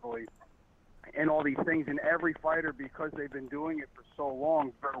properly. And all these things. And every fighter, because they've been doing it for so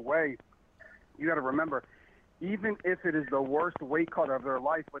long, their way, you got to remember, even if it is the worst weight cut of their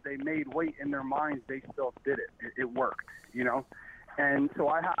life, but they made weight in their minds, they still did it. It worked, And so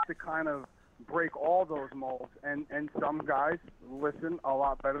I have to kind of break all those molds. And some guys listen a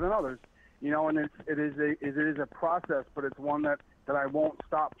lot better than others. And it is a process, but it's one that I won't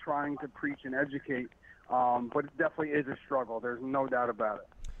stop trying to preach and educate. But it definitely is a struggle. There's no doubt about it.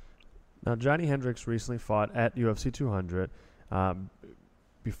 Now, Johnny Hendricks recently fought at UFC 200.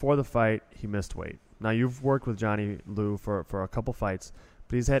 Before the fight, he missed weight. Now, you've worked with Johnny Lou for a couple fights,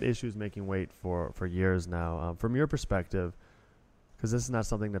 but he's had issues making weight for years now. From your perspective, because this is not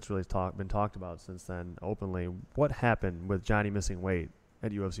something that's really been talked about since then openly, what happened with Johnny missing weight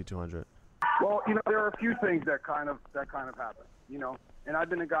at UFC 200? Well, there are a few things that kind of happen, And I've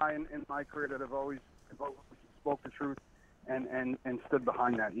been a guy in my career that have always spoke the truth and stood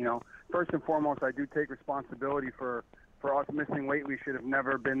behind that, First and foremost, I do take responsibility for us missing weight. We should have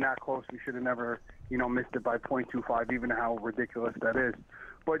never been that close. We should have never, missed it by 0.25, even how ridiculous that is.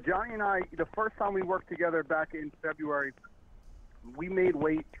 But Johnny and I, the first time we worked together back in February, we made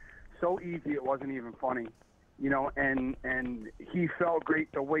weight so easy it wasn't even funny. And he felt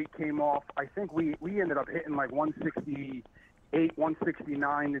great. The weight came off. I think we ended up hitting like 168,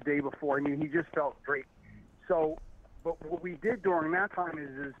 169 the day before. I mean, he just felt great. So, but what we did during that time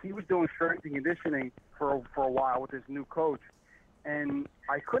is he was doing strength and conditioning for a while with his new coach. And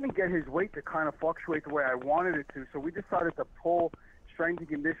I couldn't get his weight to kind of fluctuate the way I wanted it to. So we decided to pull strength and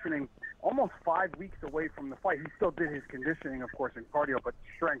conditioning almost 5 weeks away from the fight. He still did his conditioning, of course, in cardio, but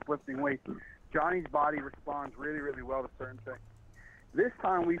strength, lifting weights. Johnny's body responds really, really well to certain things. This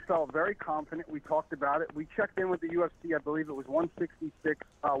time we felt very confident. We talked about it. We checked in with the UFC. I believe it was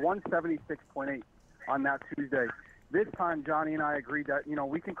 176.8 on that Tuesday. This time Johnny and I agreed that,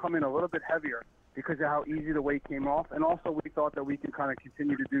 we can come in a little bit heavier because of how easy the weight came off. And also we thought that we can kind of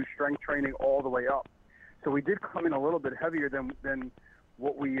continue to do strength training all the way up. So we did come in a little bit heavier than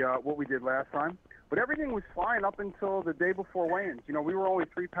what we did last time. But everything was fine up until the day before weigh-ins. We were only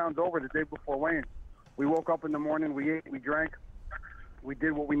 3 pounds over the day before weigh-ins. We woke up in the morning, we ate, we drank, we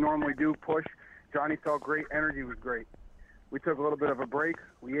did what we normally do, push. Johnny felt great, energy was great. We took a little bit of a break,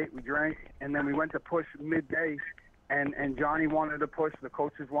 we ate, we drank, and then we went to push midday, and Johnny wanted to push, the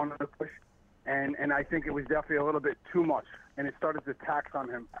coaches wanted to push, and I think it was definitely a little bit too much, and it started to tax on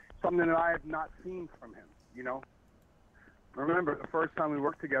him, something that I have not seen from him, Remember, the first time we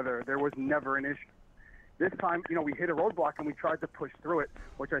worked together, there was never an issue. This time, we hit a roadblock and we tried to push through it,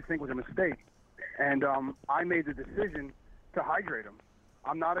 which I think was a mistake. And I made the decision to hydrate him.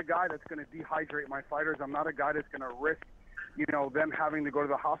 I'm not a guy that's going to dehydrate my fighters. I'm not a guy that's going to risk, them having to go to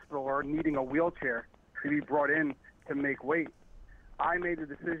the hospital or needing a wheelchair to be brought in to make weight. I made the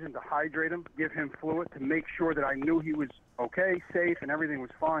decision to hydrate him, give him fluid to make sure that I knew he was okay, safe, and everything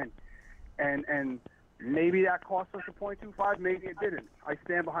was fine. And maybe that cost us a .25, maybe it didn't. I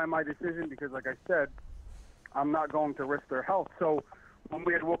stand behind my decision because, like I said, I'm not going to risk their health. So when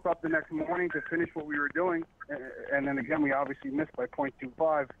we had woke up the next morning to finish what we were doing, and then again we obviously missed by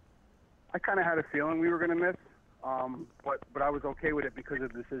 .25, I kind of had a feeling we were going to miss, but I was okay with it because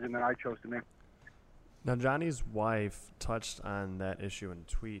of the decision that I chose to make. Now, Johnny's wife touched on that issue in a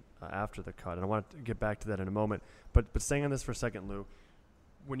tweet after the cut, and I want to get back to that in a moment. But staying on this for a second, Lou,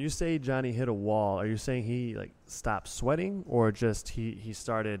 when you say Johnny hit a wall, are you saying he stopped sweating, or just he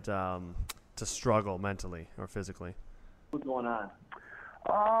started to struggle mentally or physically? What's going on?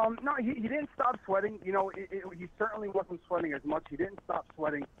 No, he didn't stop sweating. He certainly wasn't sweating as much. He didn't stop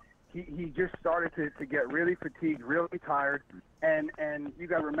sweating. He just started to get really fatigued, really tired. And you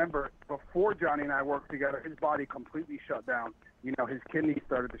got to remember, before Johnny and I worked together, his body completely shut down. His kidneys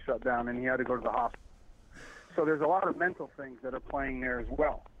started to shut down, and he had to go to the hospital. So there's a lot of mental things that are playing there as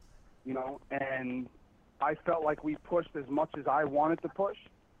well. And I felt like we pushed as much as I wanted to push,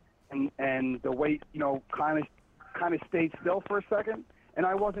 and the weight, kind of stayed still for a second, and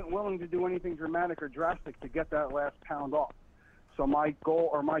I wasn't willing to do anything dramatic or drastic to get that last pound off. So my goal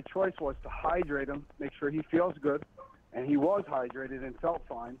or my choice was to hydrate him, make sure he feels good, and he was hydrated and felt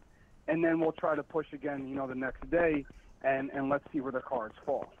fine, and then we'll try to push again, the next day, and let's see where the cards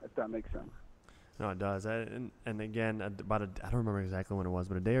fall, if that makes sense. No, it does. And again, I don't remember exactly when it was,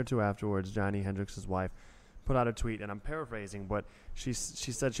 but a day or two afterwards, Johnny Hendricks' wife put out a tweet, and I'm paraphrasing, but she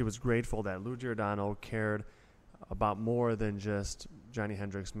said she was grateful that Lou Giordano cared about more than just Johnny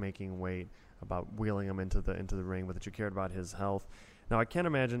Hendricks making weight, about wheeling him into the ring, but that you cared about his health. Now, I can't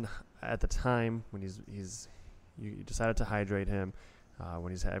imagine at the time when you decided to hydrate him,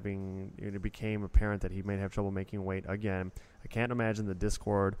 when it became apparent that he may have trouble making weight again. I can't imagine the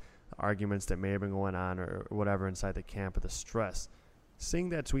discord, the arguments that may have been going on or whatever inside the camp, or the stress. Seeing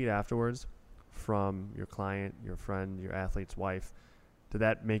that tweet afterwards from your client, your friend, your athlete's wife, did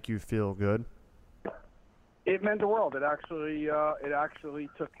that make you feel good? It meant the world. It actually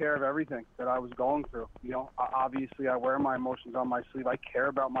took care of everything that I was going through. Obviously I wear my emotions on my sleeve. I care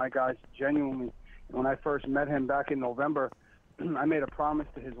about my guys genuinely. When I first met him back in November, I made a promise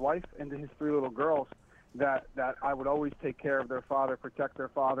to his wife and to his 3 little girls that I would always take care of their father, protect their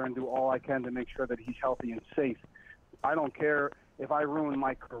father, and do all I can to make sure that he's healthy and safe. I don't care if I ruin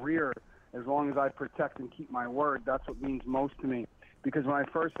my career, as long as I protect and keep my word. That's what means most to me. Because when I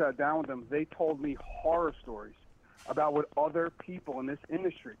first sat down with them, they told me horror stories about what other people in this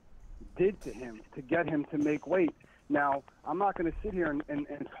industry did to him to get him to make weight. Now, I'm not going to sit here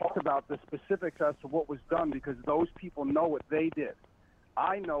and talk about the specifics as to what was done, because those people know what they did.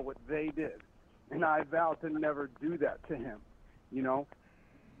 I know what they did, and I vowed to never do that to him,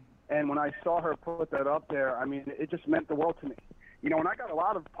 And when I saw her put that up there, it just meant the world to me. And I got a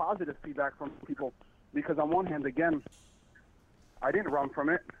lot of positive feedback from people, because on one hand, again, I didn't run from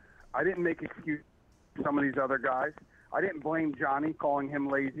it. I didn't make excuses for some of these other guys. I didn't blame Johnny, calling him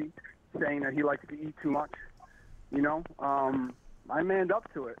lazy, saying that he likes to eat too much. I manned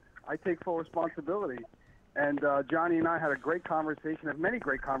up to it. I take full responsibility. And Johnny and I had a great conversation, have many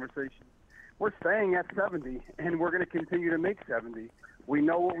great conversations. We're staying at 70, and we're going to continue to make 70. We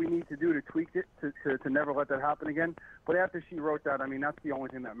know what we need to do to tweak it, to never let that happen again. But after she wrote that, that's the only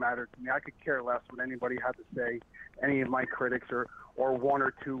thing that mattered to me. I could care less what anybody had to say, any of my critics or 1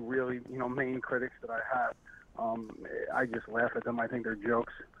 or 2 really, main critics that I have. I just laugh at them. I think they're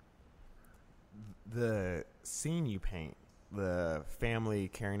jokes. The scene you paint, the family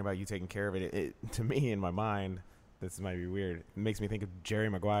caring about you, taking care of it, to me, in my mind, this might be weird, it makes me think of Jerry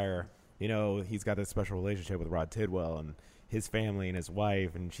Maguire. He's got this special relationship with Rod Tidwell and his family and his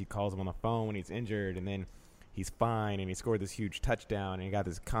wife, and she calls him on the phone when he's injured, and then he's fine, and he scored this huge touchdown, and he got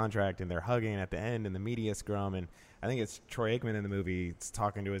this contract, and they're hugging at the end in the media scrum, and I think it's Troy Aikman in the movie. It's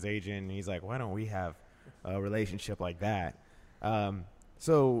talking to his agent, and he's like, why don't we have a relationship like that?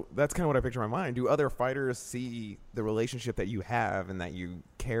 So that's kind of what I picture in my mind. Do other fighters see the relationship that you have, and that you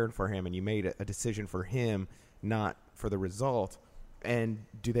cared for him and you made a decision for him, not for the result? And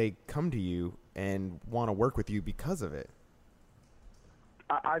do they come to you and want to work with you because of it?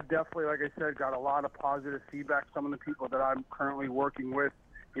 I've definitely, like I said, got a lot of positive feedback. Some of the people that I'm currently working with,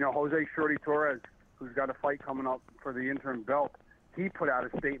 Jose Shorty Torres, who's got a fight coming up for the interim belt, he put out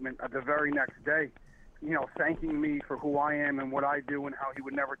a statement the very next day, thanking me for who I am and what I do, and how he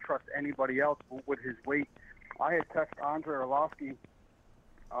would never trust anybody else with his weight. I had texted Andre Arlovsky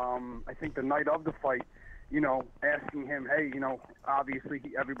I think the night of the fight, asking him, hey, obviously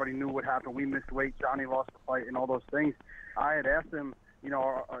everybody knew what happened. We missed weight. Johnny lost the fight and all those things. I had asked him,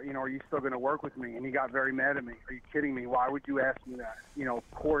 are you still going to work with me? And he got very mad at me. Are you kidding me? Why would you ask me that?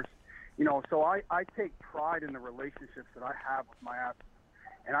 Of course. So I take pride in the relationships that I have with my athletes.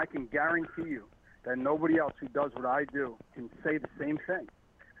 And I can guarantee you that nobody else who does what I do can say the same thing.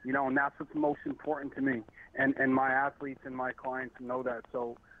 And that's what's most important to me. And my athletes and my clients know that.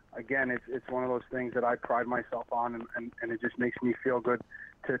 So, again, it's one of those things that I pride myself on, and it just makes me feel good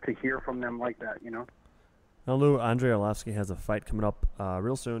to hear from them like that, Now, Lou, Andrei Arlovski has a fight coming up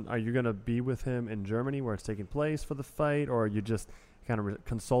real soon. Are you going to be with him in Germany where it's taking place for the fight, or are you just kind of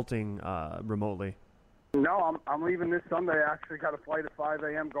consulting remotely? No, I'm leaving this Sunday. I actually got a flight at 5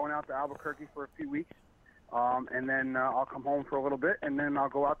 a.m. going out to Albuquerque for a few weeks. And then I'll come home for a little bit, and then I'll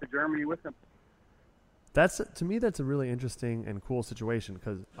go out to Germany with him. To me, that's a really interesting and cool situation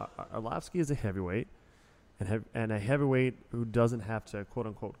because Arlovski is a heavyweight, and a heavyweight who doesn't have to,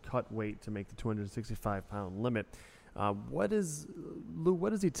 quote-unquote, cut weight to make the 265-pound limit. What does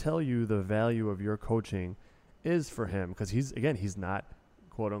he tell you the value of your coaching is for him? Because he's not,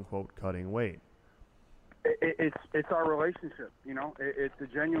 quote-unquote, cutting weight. It's our relationship, It's the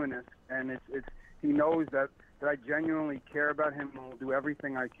genuineness, and it's he knows that I genuinely care about him and will do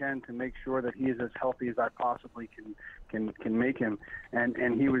everything I can to make sure that he is as healthy as I possibly can make him.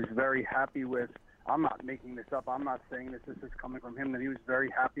 And he was very happy with, I'm not making this up, I'm not saying this is coming from him, that he was very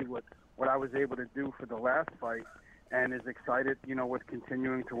happy with what I was able to do for the last fight and is excited, with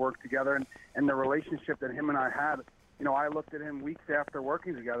continuing to work together. And the relationship that him and I had, I looked at him weeks after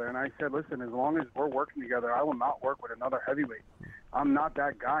working together, and I said, listen, as long as we're working together, I will not work with another heavyweight. I'm not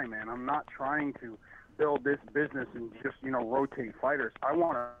that guy, man. I'm not trying to build this business and just, rotate fighters. I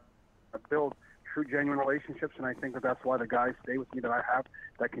want to build true, genuine relationships, and I think that's why the guys stay with me that I have,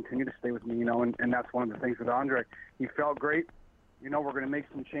 that continue to stay with me, and that's one of the things with Andre. He felt great. We're going to make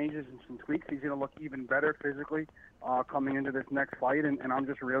some changes and some tweaks. He's going to look even better physically coming into this next fight, and I'm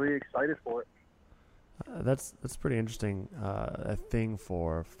just really excited for it. That's pretty interesting, a thing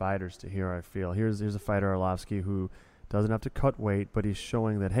for fighters to hear, I feel. Here's a fighter, Arlovski, who doesn't have to cut weight, but he's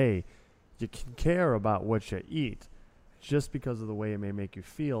showing that, hey, you can care about what you eat just because of the way it may make you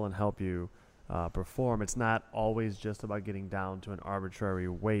feel and help you perform. It's not always just about getting down to an arbitrary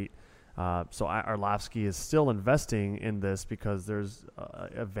weight. So Arlovski is still investing in this because there's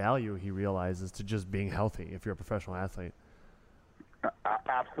a value he realizes to just being healthy if you're a professional athlete.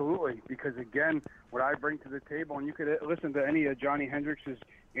 Absolutely, because again, what I bring to the table, and you could listen to any of Johnny Hendricks'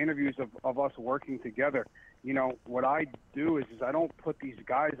 interviews of us working together. What I do is I don't put these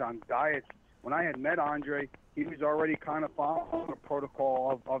guys on diets. When I had met Andre, he was already kind of following a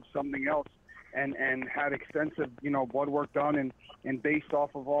protocol of something else, and had extensive blood work done, and based off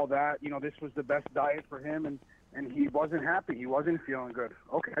of all that, this was the best diet for him, and he wasn't happy. He wasn't feeling good.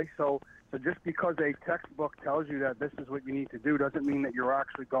 Okay, so just because a textbook tells you that this is what you need to do doesn't mean that you're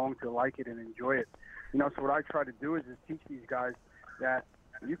actually going to like it and enjoy it. So what I try to do is teach these guys that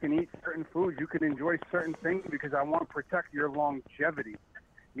you can eat certain foods, you can enjoy certain things, because I want to protect your longevity.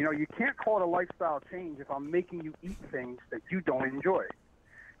 You can't call it a lifestyle change if I'm making you eat things that you don't enjoy.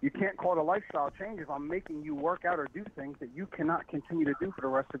 You can't call it a lifestyle change if I'm making you work out or do things that you cannot continue to do for the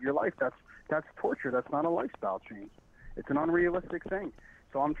rest of your life. That's torture. That's not a lifestyle change. It's an unrealistic thing.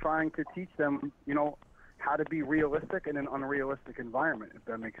 So I'm trying to teach them, how to be realistic in an unrealistic environment, if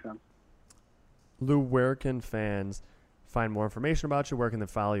that makes sense. Lou, where can fans find more information about you? Where can they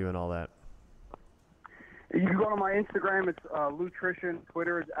follow you and all that? You can go to my Instagram. It's Lutrition.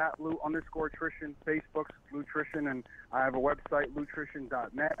 Twitter is @Lou_Trition. Facebook's Lutrition. And I have a website,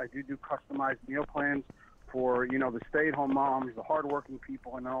 lutrition.net. I do customized meal plans for, the stay-at-home moms, the hardworking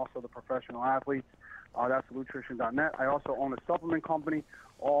people, and then also the professional athletes. That's lutrition.net. I also own a supplement company.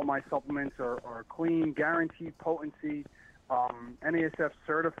 All my supplements are clean, guaranteed potency, NASF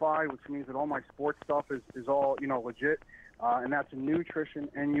certified, which means that all my sports stuff is all, legit. And that's Nutrition,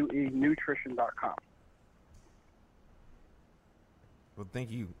 N-U-E, nutrition.com. Well,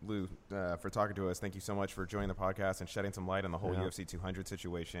 thank you, Lou, for talking to us. Thank you so much for joining the podcast and shedding some light on the whole UFC 200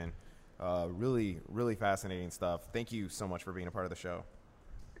 situation. Really, really fascinating stuff. Thank you so much for being a part of the show.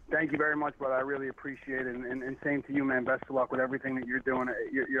 Thank you very much, brother. I really appreciate it. And same to you, man. Best of luck with everything that you're doing.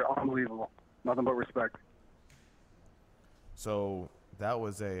 You're unbelievable. Nothing but respect. So that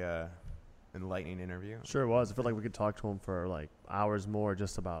was a enlightening interview. Sure it was. I feel like we could talk to him for like hours more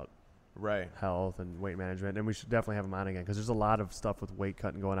just about health and weight management. And we should definitely have him on again because there's a lot of stuff with weight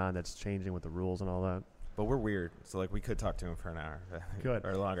cutting going on that's changing with the rules and all that. But we're weird, so like we could talk to him for an hour Good.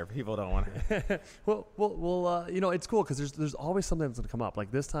 or longer. People don't want to. Well, it's cool because there's always something that's going to come up.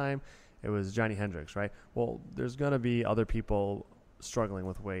 Like this time, it was Johnny Hendricks, right? Well, there's going to be other people struggling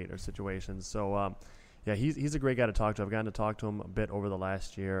with weight or situations. So, yeah, he's a great guy to talk to. I've gotten to talk to him a bit over the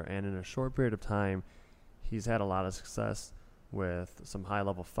last year, and in a short period of time, he's had a lot of success with some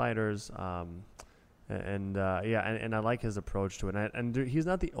high-level fighters. And I like his approach to it. And he's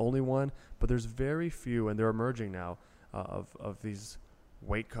not the only one, but there's very few, and they're emerging now, of these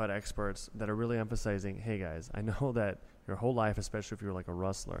weight cut experts that are really emphasizing, hey guys, I know that your whole life, especially if you're like a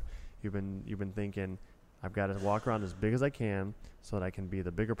wrestler, you've been thinking, I've got to walk around as big as I can so that I can be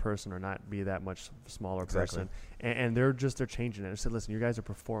the bigger person or not be that much smaller person. And they're changing it. I said, listen, you guys are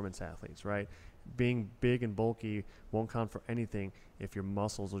performance athletes, right? Being big and bulky won't count for anything if your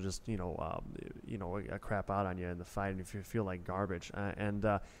muscles will just crap out on you in the fight, and if you feel like garbage.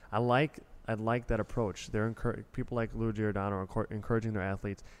 I like that approach. They're people like Lou Giordano are encouraging their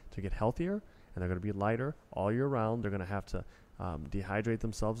athletes to get healthier, and they're going to be lighter all year round. They're going to have to dehydrate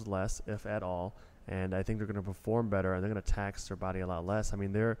themselves less, if at all, and I think they're going to perform better, and they're going to tax their body a lot less. I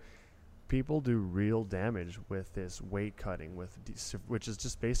mean, people do real damage with this weight cutting, which is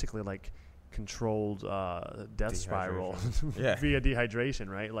just basically like controlled death spiral via dehydration,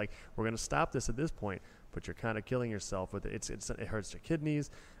 right? Like, we're going to stop this at this point, but you're kind of killing yourself with it. It hurts your kidneys.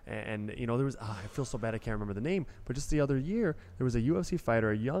 And there was, I feel so bad I can't remember the name, but just the other year, there was a UFC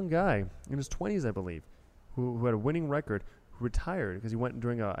fighter, a young guy in his 20s, I believe, who had a winning record, who retired because he went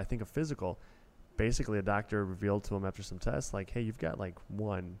during a physical. Basically, a doctor revealed to him after some tests, like, hey, you've got like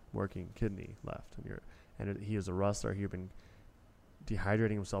one working kidney left. And he was a wrestler. He had been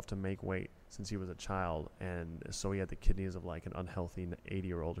dehydrating himself to make weight since he was a child, and so he had the kidneys of like an unhealthy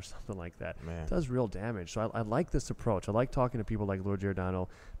 80-year-old or something like that. Man. It does real damage. So I like this approach. I like talking to people like Lou Giordano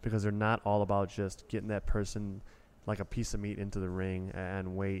because they're not all about just getting that person like a piece of meat into the ring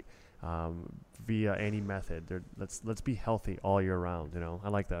and weight via any method. Let's be healthy all year round. I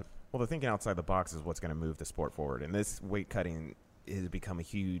like that. Well, the thinking outside the box is what's going to move the sport forward, and this weight cutting has become a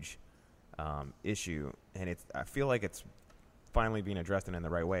huge issue, and I feel like it's finally being addressed in the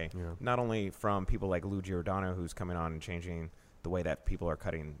right way. Yeah. Not only from people like Lou Giordano, who's coming on and changing the way that people are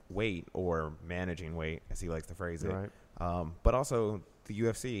cutting weight or managing weight, as he likes to phrase it, but also the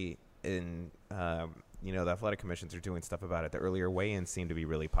UFC and the athletic commissions are doing stuff about it. The earlier weigh-ins seem to be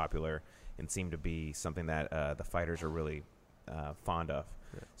really popular and seem to be something that the fighters are really fond of.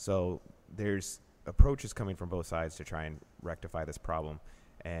 Yeah. So there's approaches coming from both sides to try and rectify this problem,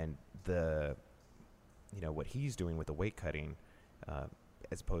 and what he's doing with the weight cutting,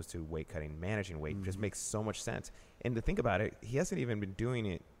 as opposed to weight cutting, managing weight, just makes so much sense. And to think about it, he hasn't even been doing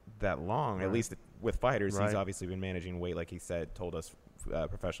it that long, at least with fighters. He's obviously been managing weight, like he told us,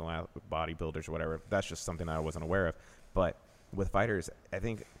 professional bodybuilders or whatever. That's just something I wasn't aware of. But with fighters, has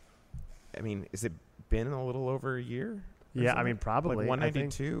it been a little over a year? Yeah, probably. Like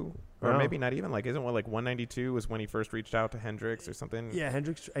 192? Or maybe not even. Like, isn't 192 was when he first reached out to Hendricks or something? Yeah,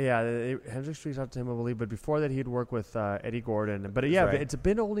 Hendricks reached out to him, I believe. But before that, he'd worked with Eddie Gordon. But, it's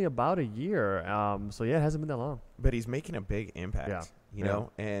been only about a year. It hasn't been that long. But he's making a big impact,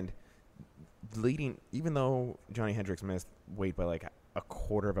 and leading, even though Johnny Hendricks missed weight by like a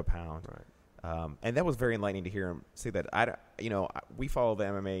quarter of a pound. Right. And that was very enlightening to hear him say that. We follow the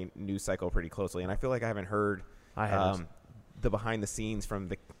MMA news cycle pretty closely, and I feel like I haven't heard the behind the scenes from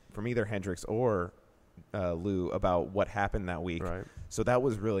either Hendricks or Lou about what happened that week. Right. So that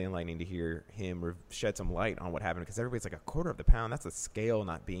was really enlightening to hear him shed some light on what happened, because everybody's like, a quarter of the pound, that's a scale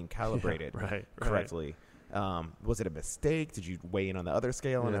not being calibrated correctly. Right. Was it a mistake? Did you weigh in on the other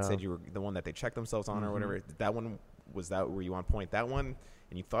scale and it said you were the one that they checked themselves on or whatever? That one, were you on point? That one,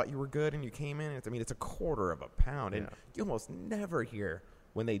 and you thought you were good and you came in? It's a quarter of a pound. And you almost never hear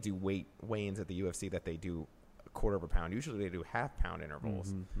when they do weigh-ins at the UFC that they do quarter of a pound. Usually they do half-pound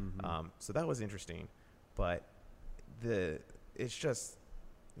intervals. So that was interesting, but it's just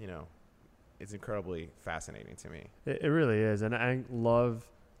it's incredibly fascinating to me. It really is, and I love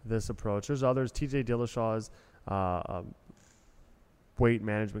this approach. There's others. TJ Dillashaw's weight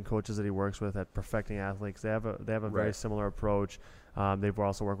management coaches that he works with at Perfecting Athletes, they have a very similar approach. They've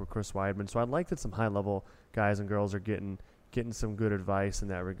also worked with Chris Weidman, so I like that some high-level guys and girls are getting some good advice in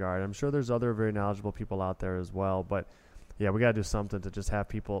that regard. I'm sure there's other very knowledgeable people out there as well, but we got to do something to just have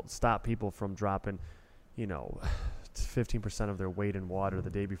stop people from dropping 15% of their weight in water the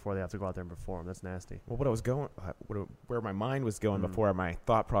day before they have to go out there and perform. That's nasty. Well, where my mind was going before my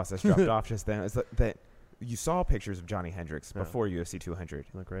thought process dropped off just then is that you saw pictures of Johnny Hendricks before UFC 200.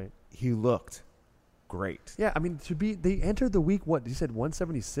 He looked great. He looked great. Yeah, I mean, they entered the week, what, you said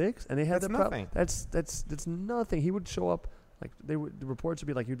 176? And they had That's the nothing. That's nothing. He would show up, like, the reports would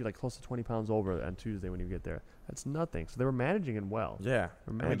be like, he'd be like close to 20 pounds over on Tuesday when you get there. That's nothing. So they were managing it well. Yeah. They were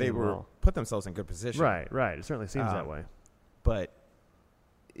I mean, managing they it were well. put themselves in good position. Right. It certainly seems that way. But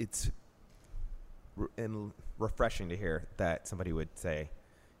it's refreshing to hear that somebody would say,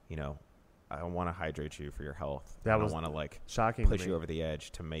 you know, I want to hydrate you for your health. I don't want to like shocking push to you me. over the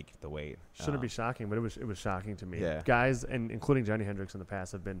edge to make the weight. Shouldn't be shocking, but it was shocking to me. Yeah. Guys, and including Johnny Hendricks in the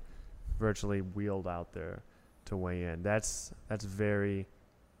past, have been virtually wheeled out there to weigh in. That's very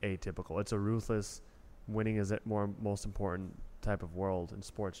atypical. It's a ruthless, winning is it most important type of world in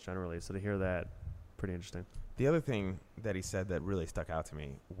sports generally. So to hear that, pretty interesting. The other thing that he said that really stuck out to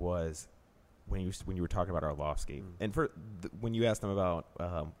me was when you were talking about Arlovsky, and when you asked him about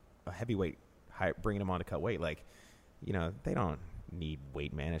a heavyweight, bringing him on to cut weight, like, you know, they don't need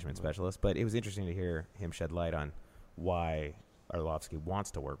weight management specialists, but it was interesting to hear him shed light on why Arlovsky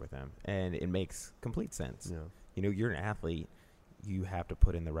wants to work with him, and it makes complete sense. Yeah. You know, you're an athlete, you have to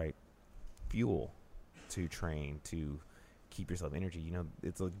put in the right fuel to train, to keep yourself energy. You know,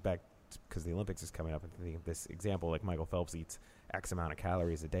 it's like back because the Olympics is coming up, and think of this example, like Michael Phelps eats X amount of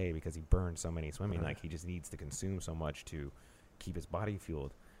calories a day because he burns so many swimming. Right. Like, he just needs to consume so much to keep his body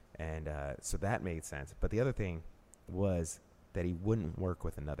fueled. And so that made sense. But the other thing was that he wouldn't work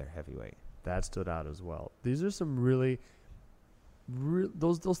with another heavyweight. That stood out as well. These are some really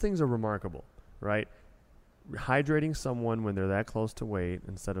those things are remarkable, right? Hydrating someone when they're that close to weight,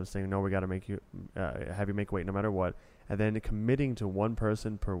 instead of saying, no, we got to make you have you make weight no matter what, and then committing to one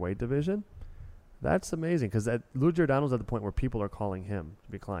person per weight division. That's amazing, because Lou Giordano's at the point where people are calling him to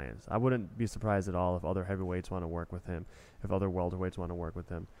be clients. I wouldn't be surprised at all if other heavyweights want to work with him, if other welterweights want to work with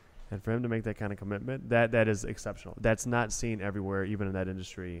him. And for him to make that kind of commitment, that is exceptional. That's not seen everywhere, even in that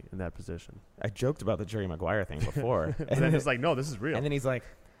industry, in that position. I joked about the Jerry Maguire thing before. And then it's like, no, this is real. And then he's like,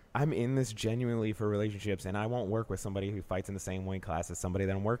 I'm in this genuinely for relationships, and I won't work with somebody who fights in the same weight class as somebody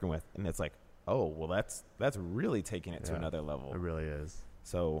that I'm working with. And it's like, oh, well, that's really taking it to another level. It really is.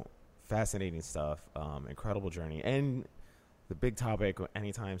 So fascinating stuff, incredible journey. And the big topic,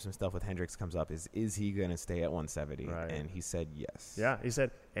 anytime some stuff with Hendricks comes up, is he going to stay at 170? Right. And he said yes. Yeah, he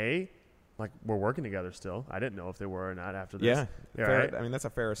said, like, we're working together still. I didn't know if they were or not after this. Yeah. Fair, right? I mean, that's a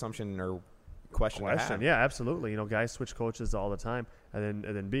fair assumption or question to have. Yeah, absolutely. You know, guys switch coaches all the time. And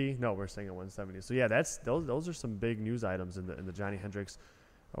then B, no, we're staying at 170. So, yeah, those are some big news items in the Johnny Hendricks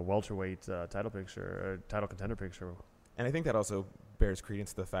welterweight title contender picture. And I think that also bears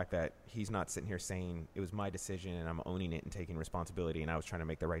credence to the fact that he's not sitting here saying it was my decision and I'm owning it and taking responsibility and I was trying to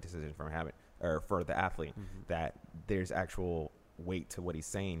make the right decision for the athlete. Mm-hmm. That there's actual weight to what he's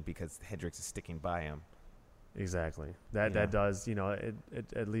saying because Hendricks is sticking by him. Exactly. That does, you know, it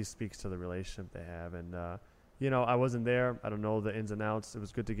at least speaks to the relationship they have. And, you know, I wasn't there. I don't know the ins and outs. It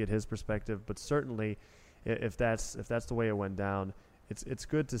was good to get his perspective. But certainly, if that's the way it went down, it's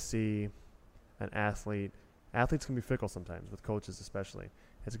good to see an athlete. Athletes can be fickle sometimes, with coaches especially.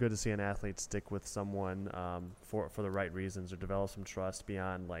 It's good to see an athlete stick with someone for the right reasons or develop some trust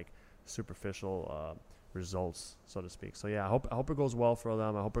beyond, like, superficial results, so to speak. So, yeah, I hope it goes well for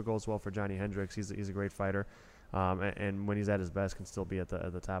them. I hope it goes well for Johnny Hendricks. He's a great fighter, and when he's at his best, can still be at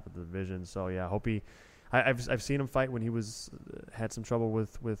the top of the division. So, yeah, I hope I've seen him fight when he had some trouble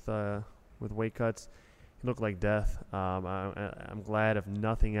with weight cuts. He looked like death. I'm glad, if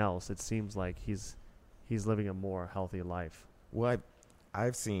nothing else, it seems like he's living a more healthy life. Well,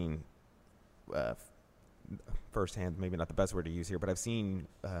 I've seen firsthand, maybe not the best word to use here, but I've seen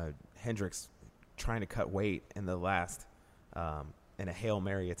Hendricks trying to cut weight in the last in a Hail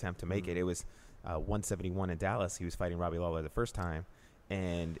Mary attempt to make it. It was 171 in Dallas. He was fighting Robbie Lawler the first time,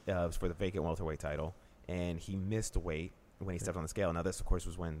 and it was for the vacant welterweight title, and he missed weight when he stepped on the scale. Now, this, of course,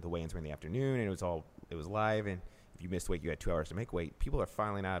 was when the weigh-ins were in the afternoon, and it was live, and if you missed weight, you had 2 hours to make weight. People are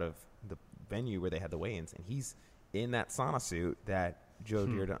filing out of the venue where they had the weigh-ins, and he's in that sauna suit that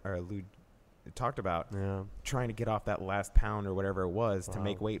Lou talked about, trying to get off that last pound or whatever it was to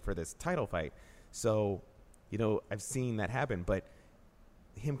make weight for this title fight. So, you know, I've seen that happen, but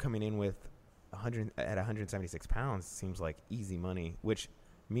him coming in with 176 pounds seems like easy money, which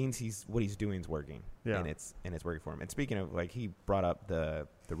means what he's doing is working, and it's working for him. And speaking of, like, he brought up the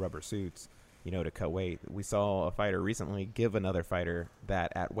rubber suits, you know, to cut weight. We saw a fighter recently give another fighter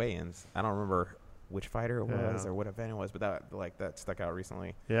that at weigh-ins. I don't remember which fighter it was or what event it was, but that stuck out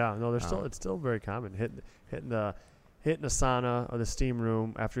recently. Yeah, no, it's still very common hitting the sauna or the steam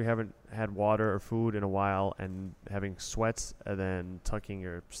room after you haven't had water or food in a while, and having sweats, and then tucking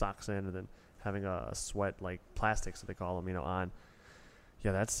your socks in, and then having a sweat, like plastics, that they call them, you know, on.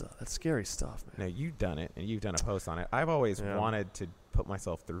 Yeah, that's scary stuff, man. Now, you've done it, and you've done a post on it. I've always wanted to put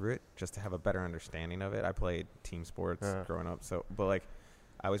myself through it just to have a better understanding of it. I played team sports growing up, but like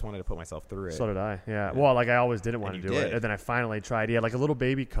I always wanted to put myself through it. So did I. Yeah. Well, like I always didn't want to do it, and then I finally tried. Yeah, like a little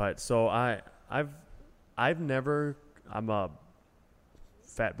baby cut. So I've never. I'm a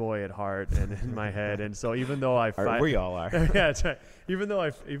fat boy at heart and in my head, and so even though I fight, we all are. Yeah, that's right. Even though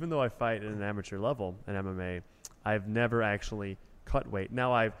I fight at an amateur level in MMA, I've never actually cut weight.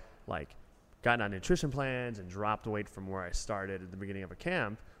 Now I've like gotten on nutrition plans and dropped weight from where I started at the beginning of a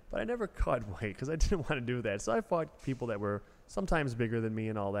camp, but I never cut weight because I didn't want to do that. So I fought people that were sometimes bigger than me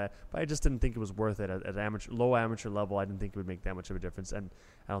and all that, but I just didn't think it was worth it at low amateur level. I didn't think it would make that much of a difference, and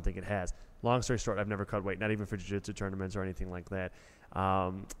I don't think it has. Long story short, I've never cut weight, not even for jiu-jitsu tournaments or anything like that.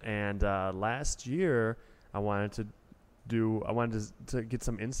 Last year, I wanted to get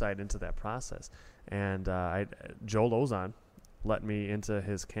some insight into that process, and Joe Lozon let me into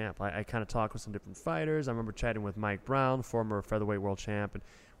his camp. I kind of talked with some different fighters. I remember chatting with Mike Brown, former featherweight world champ, and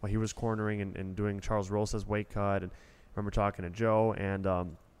while he was cornering and doing Charles Rosa's weight cut, and I remember talking to Joe, and I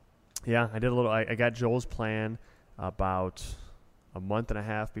did a little. I got Joe's plan about a month and a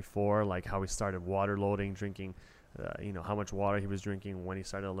half before, like how he started water loading, drinking, how much water he was drinking, when he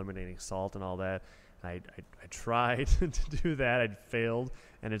started eliminating salt and all that. I tried to do that. I failed,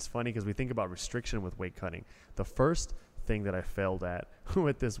 and it's funny because we think about restriction with weight cutting. The first thing that I failed at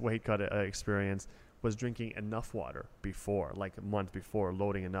with this weight cut experience was drinking enough water before, like a month before,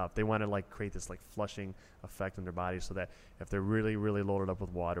 loading enough. They want to like create this like flushing effect in their body so that if they're really, really loaded up with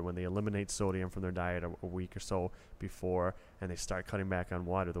water, when they eliminate sodium from their diet a week or so before and they start cutting back on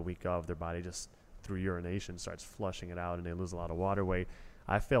water the week of, their body just through urination starts flushing it out and they lose a lot of water weight.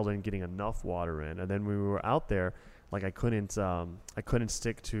 I failed in getting enough water in, and then when we were out there, like I couldn't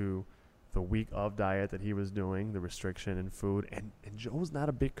stick to the week of diet that he was doing, the restriction in food, and Joe's not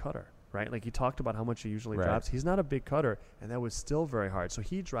a big cutter, right? Like he talked about how much he usually drops. He's not a big cutter, and that was still very hard. So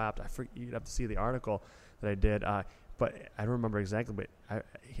he dropped, you'd have to see the article that I did, but I don't remember exactly, but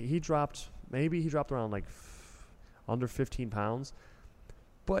he dropped around like under 15 pounds,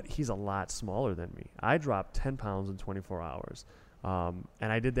 but he's a lot smaller than me. I dropped 10 pounds in 24 hours, and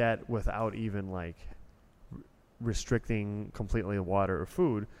I did that without even like restricting completely water or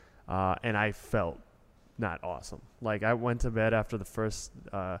food. And I felt not awesome. Like I went to bed after the first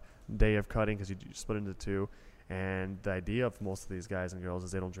day of cutting because you split into two, and the idea of most of these guys and girls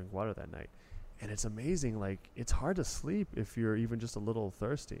is they don't drink water that night, and it's amazing. Like it's hard to sleep if you're even just a little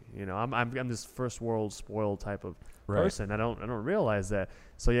thirsty. I'm this first world spoiled type of person. I don't realize that.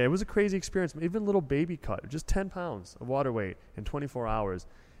 So yeah, it was a crazy experience. Even little baby cut, just 10 pounds of water weight in 24 hours.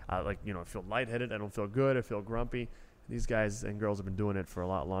 I feel lightheaded. I don't feel good. I feel grumpy. These guys and girls have been doing it for a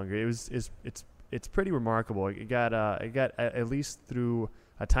lot longer. It's pretty remarkable. It got at least through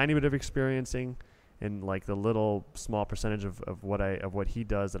a tiny bit of experiencing and like the little small percentage of what he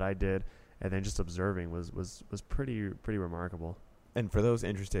does that I did, and then just observing was pretty remarkable. And for those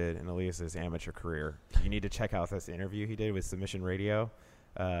interested in Elias's amateur career, you need to check out this interview he did with Submission Radio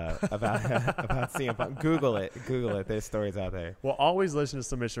about CM Punk. Google it. There's stories out there. Well, always listen to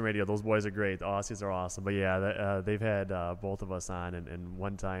Submission Radio. Those boys are great. The Aussies are awesome. But yeah, they've had both of us on, and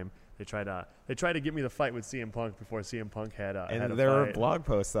one time they tried to get me to fight with CM Punk before CM Punk had a and had there fight. Were blog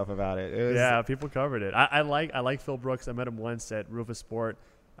post stuff about it. People covered it. I like Phil Brooks. I met him once at Rufus Sport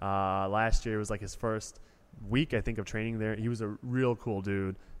last year. It was like his first week, I think, of training there. He was a real cool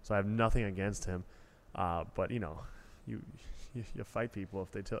dude, so I have nothing against him. But you fight people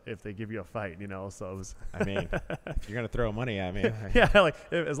if they give you a fight, So it was I mean, if you're gonna throw money at me,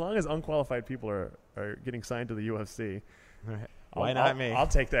 as long as unqualified people are getting signed to the UFC, why not me? I'll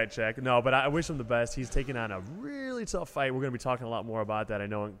take that check. No, but I wish him the best. He's taking on a really tough fight. We're gonna be talking a lot more about that, I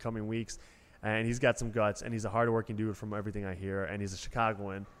know, in coming weeks. And he's got some guts, and he's a hardworking dude from everything I hear, and he's a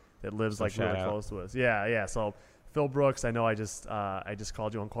Chicagoan that lives like really close to us. Yeah. So Phil Brooks, I know I just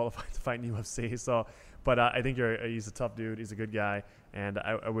called you unqualified to fight in UFC. So, but I think he's a tough dude. He's a good guy, and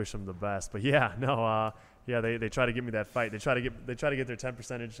I wish him the best. But they try to give me that fight. They try to get their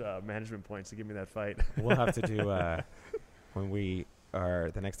 10% management points to give me that fight. We'll have to do when we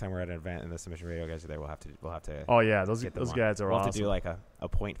are the next time we're at an event and the Submission Radio guys are there. We'll have to. Oh yeah, those guys are we'll awesome. Have to do like a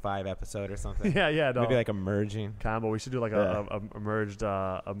 0.5 episode or something. Yeah. No. Maybe like a merging combo. We should do like a merged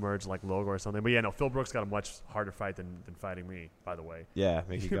like logo or something. But yeah, no. Phil Brooks got a much harder fight than fighting me. By the way. Yeah,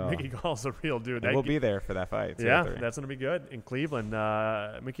 Mickey Gall. Mickey Gall's a real dude. We'll be there for that fight. Yeah, that's gonna be good in Cleveland.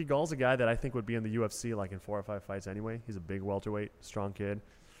 Mickey Gall's a guy that I think would be in the UFC like in 4 or 5 fights anyway. He's a big welterweight, strong kid.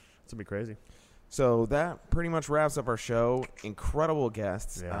 It's gonna be crazy. So that pretty much wraps up our show. Incredible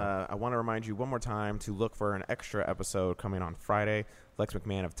guests. Yeah. I want to remind you one more time to look for an extra episode coming on Friday. Lex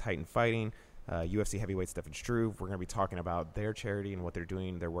McMahon of Titan Fighting, UFC heavyweight Stefan Struve. We're going to be talking about their charity and what they're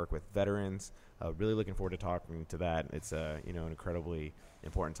doing, their work with veterans. Really looking forward to talking to that. It's an incredibly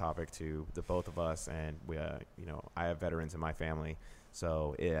important topic to the both of us, and we, I have veterans in my family,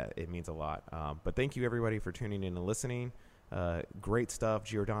 so it means a lot. But thank you everybody for tuning in and listening. Great stuff,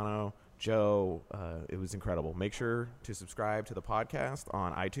 Giordano. Joe, it was incredible. Make sure to subscribe to the podcast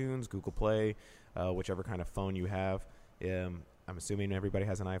on iTunes, Google Play, whichever kind of phone you have. I'm assuming everybody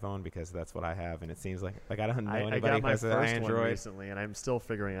has an iPhone because that's what I have, and it seems like I don't know anybody who has an Android. I got my first one recently, and I'm still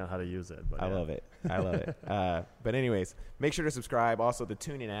figuring out how to use it. But I love it. I love it. But anyways, make sure to subscribe. Also, the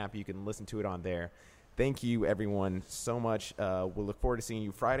TuneIn app, you can listen to it on there. Thank you, everyone, so much. We'll look forward to seeing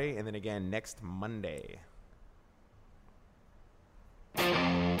you Friday and then again next Monday.